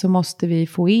träningen, så måste vi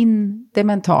få in det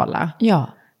mentala.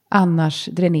 Annars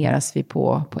dräneras vi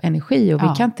på energi och vi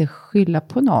kan inte skylla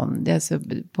på någon. Det är alltså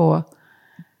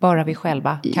bara vi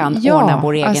själva kan ordna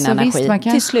vår egen energi. Visst, man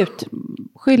kan till slut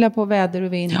skylla på väder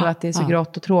och vind och att det är så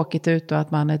grått och tråkigt ut och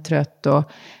att man är trött.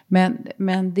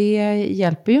 Men det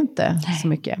hjälper ju inte så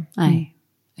mycket. Nej,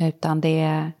 utan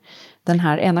den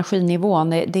här energinivån,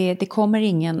 det kommer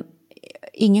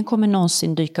ingen kommer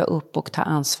någonsin dyka upp och ta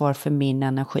ansvar för min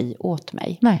energi åt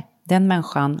mig. Nej. Den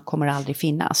människan kommer aldrig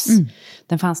finnas.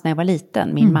 Den fanns när jag var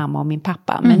liten, min mamma och min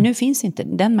pappa. Men nu finns inte,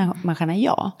 den människan är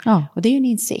jag. Och det är ju en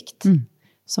insikt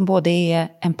som både är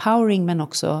empowering men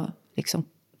också liksom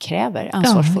kräver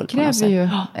ansvarsfullt. Det kräver ju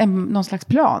någon slags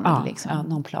plan. Liksom.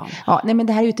 Någon plan. Nej, men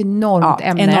det här är ju ett enormt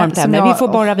ämne. Vi får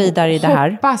bara vidare i det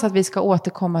här. Hoppas att vi ska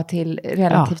återkomma till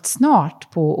relativt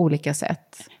snart på olika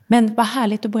sätt. Men vad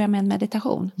härligt att börja med en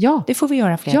meditation. Det får vi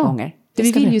göra flera gånger.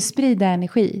 Vi vill ju sprida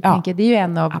energi. Tänker. Det är ju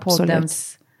en av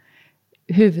poddens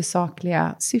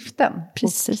huvudsakliga syften.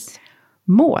 Precis.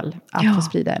 Mål att få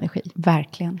sprida energi.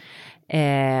 Verkligen.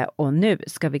 Och nu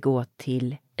ska vi gå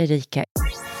till Erika.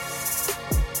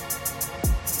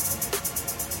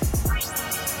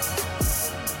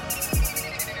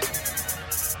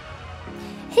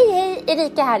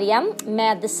 Erika här igen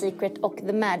med The Secret och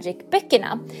The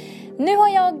Magic-böckerna. Nu har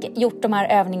jag gjort de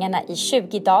här övningarna i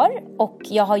 20 dagar och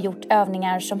jag har gjort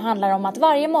övningar som handlar om att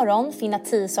varje morgon finna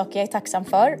 10 saker jag är tacksam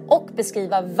för och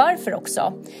beskriva varför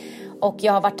också. Och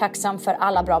jag har varit tacksam för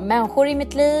alla bra människor i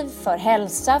mitt liv, för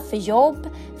hälsa, för jobb,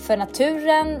 för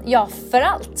naturen, ja för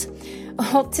allt.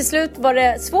 Och till slut var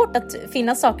det svårt att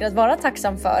finna saker att vara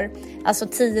tacksam för, alltså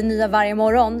 10 nya varje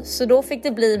morgon, så då fick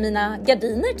det bli mina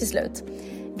gardiner till slut.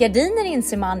 Gardiner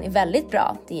inser man är väldigt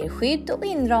bra, det ger skydd och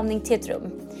inramning till ett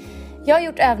rum. Jag har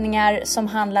gjort övningar som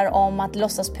handlar om att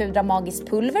låtsas pudra magiskt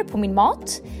pulver på min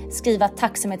mat, skriva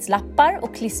tacksamhetslappar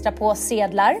och klistra på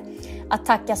sedlar, att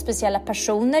tacka speciella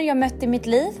personer jag mött i mitt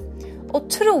liv.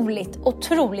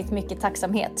 Otroligt mycket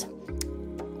tacksamhet.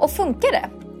 Och funkar det?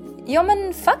 Ja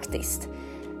men faktiskt.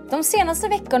 De senaste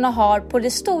veckorna har på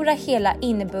det stora hela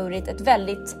inneburit ett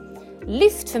väldigt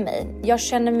lyft för mig. Jag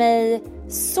känner mig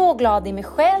så glad i mig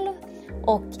själv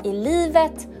och i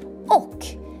livet och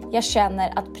jag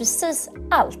känner att precis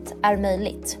allt är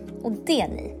möjligt. Och det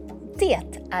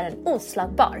är en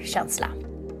oslagbar känsla.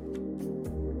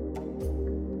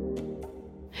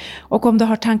 Och om du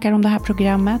har tankar om det här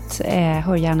programmet,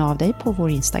 hör gärna av dig på vår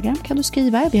Instagram kan du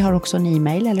skriva. Vi har också en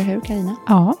e-mail, eller hur Carina?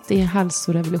 Ja, det är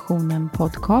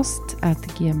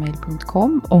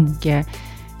halsorevolutionenpodcast@gmail.com och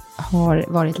har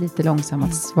varit lite långsam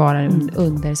att svara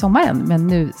under sommaren. Men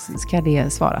nu ska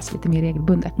det svaras lite mer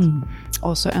regelbundet.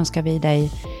 Och så önskar vi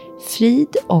dig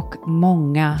frid och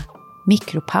många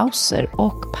mikropauser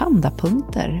och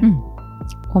pandapunkter.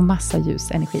 Och massa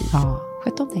ljus energi. Ja,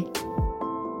 sköt om dig.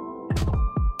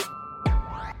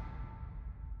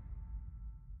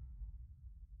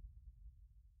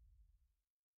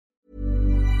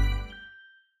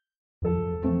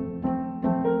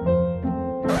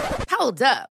 Hold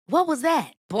up. What was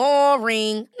that?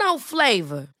 Boring. No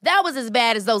flavor. That was as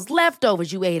bad as those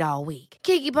leftovers you ate all week.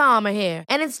 Keke Palmer here,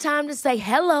 and it's time to say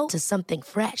hello to something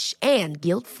fresh and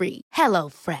guilt-free. Hello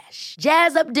Fresh.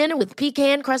 Jazz up dinner with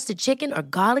pecan-crusted chicken or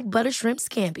garlic butter shrimp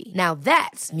scampi. Now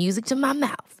that's music to my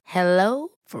mouth. Hello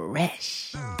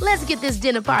Fresh. Let's get this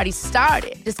dinner party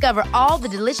started. Discover all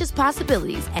the delicious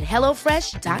possibilities at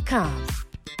hellofresh.com.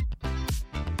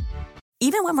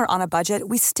 Even when we're on a budget,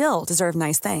 we still deserve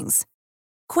nice things.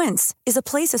 Quince is a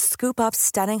place to scoop up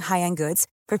stunning high-end goods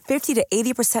for 50 to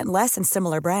 80% less than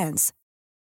similar brands.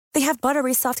 They have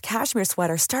buttery soft cashmere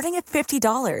sweaters starting at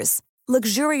 $50,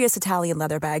 luxurious Italian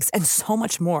leather bags, and so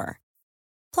much more.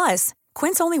 Plus,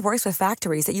 Quince only works with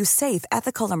factories that use safe,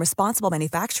 ethical, and responsible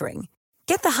manufacturing.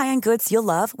 Get the high-end goods you'll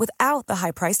love without the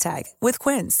high price tag with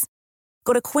Quince.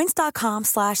 Go to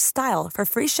quince.com/style for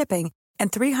free shipping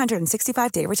and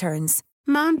 365-day returns.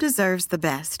 Mom deserves the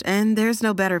best, and there's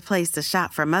no better place to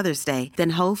shop for Mother's Day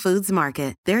than Whole Foods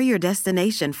Market. They're your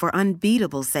destination for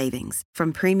unbeatable savings,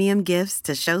 from premium gifts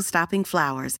to show-stopping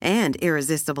flowers and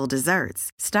irresistible desserts.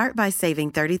 Start by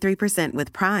saving 33%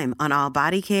 with Prime on all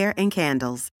body care and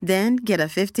candles. Then get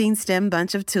a 15-stem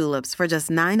bunch of tulips for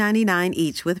just $9.99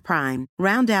 each with Prime.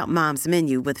 Round out Mom's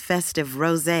menu with festive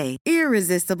rosé,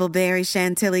 irresistible berry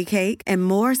chantilly cake, and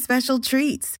more special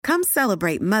treats. Come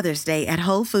celebrate Mother's Day at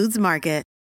Whole Foods Market.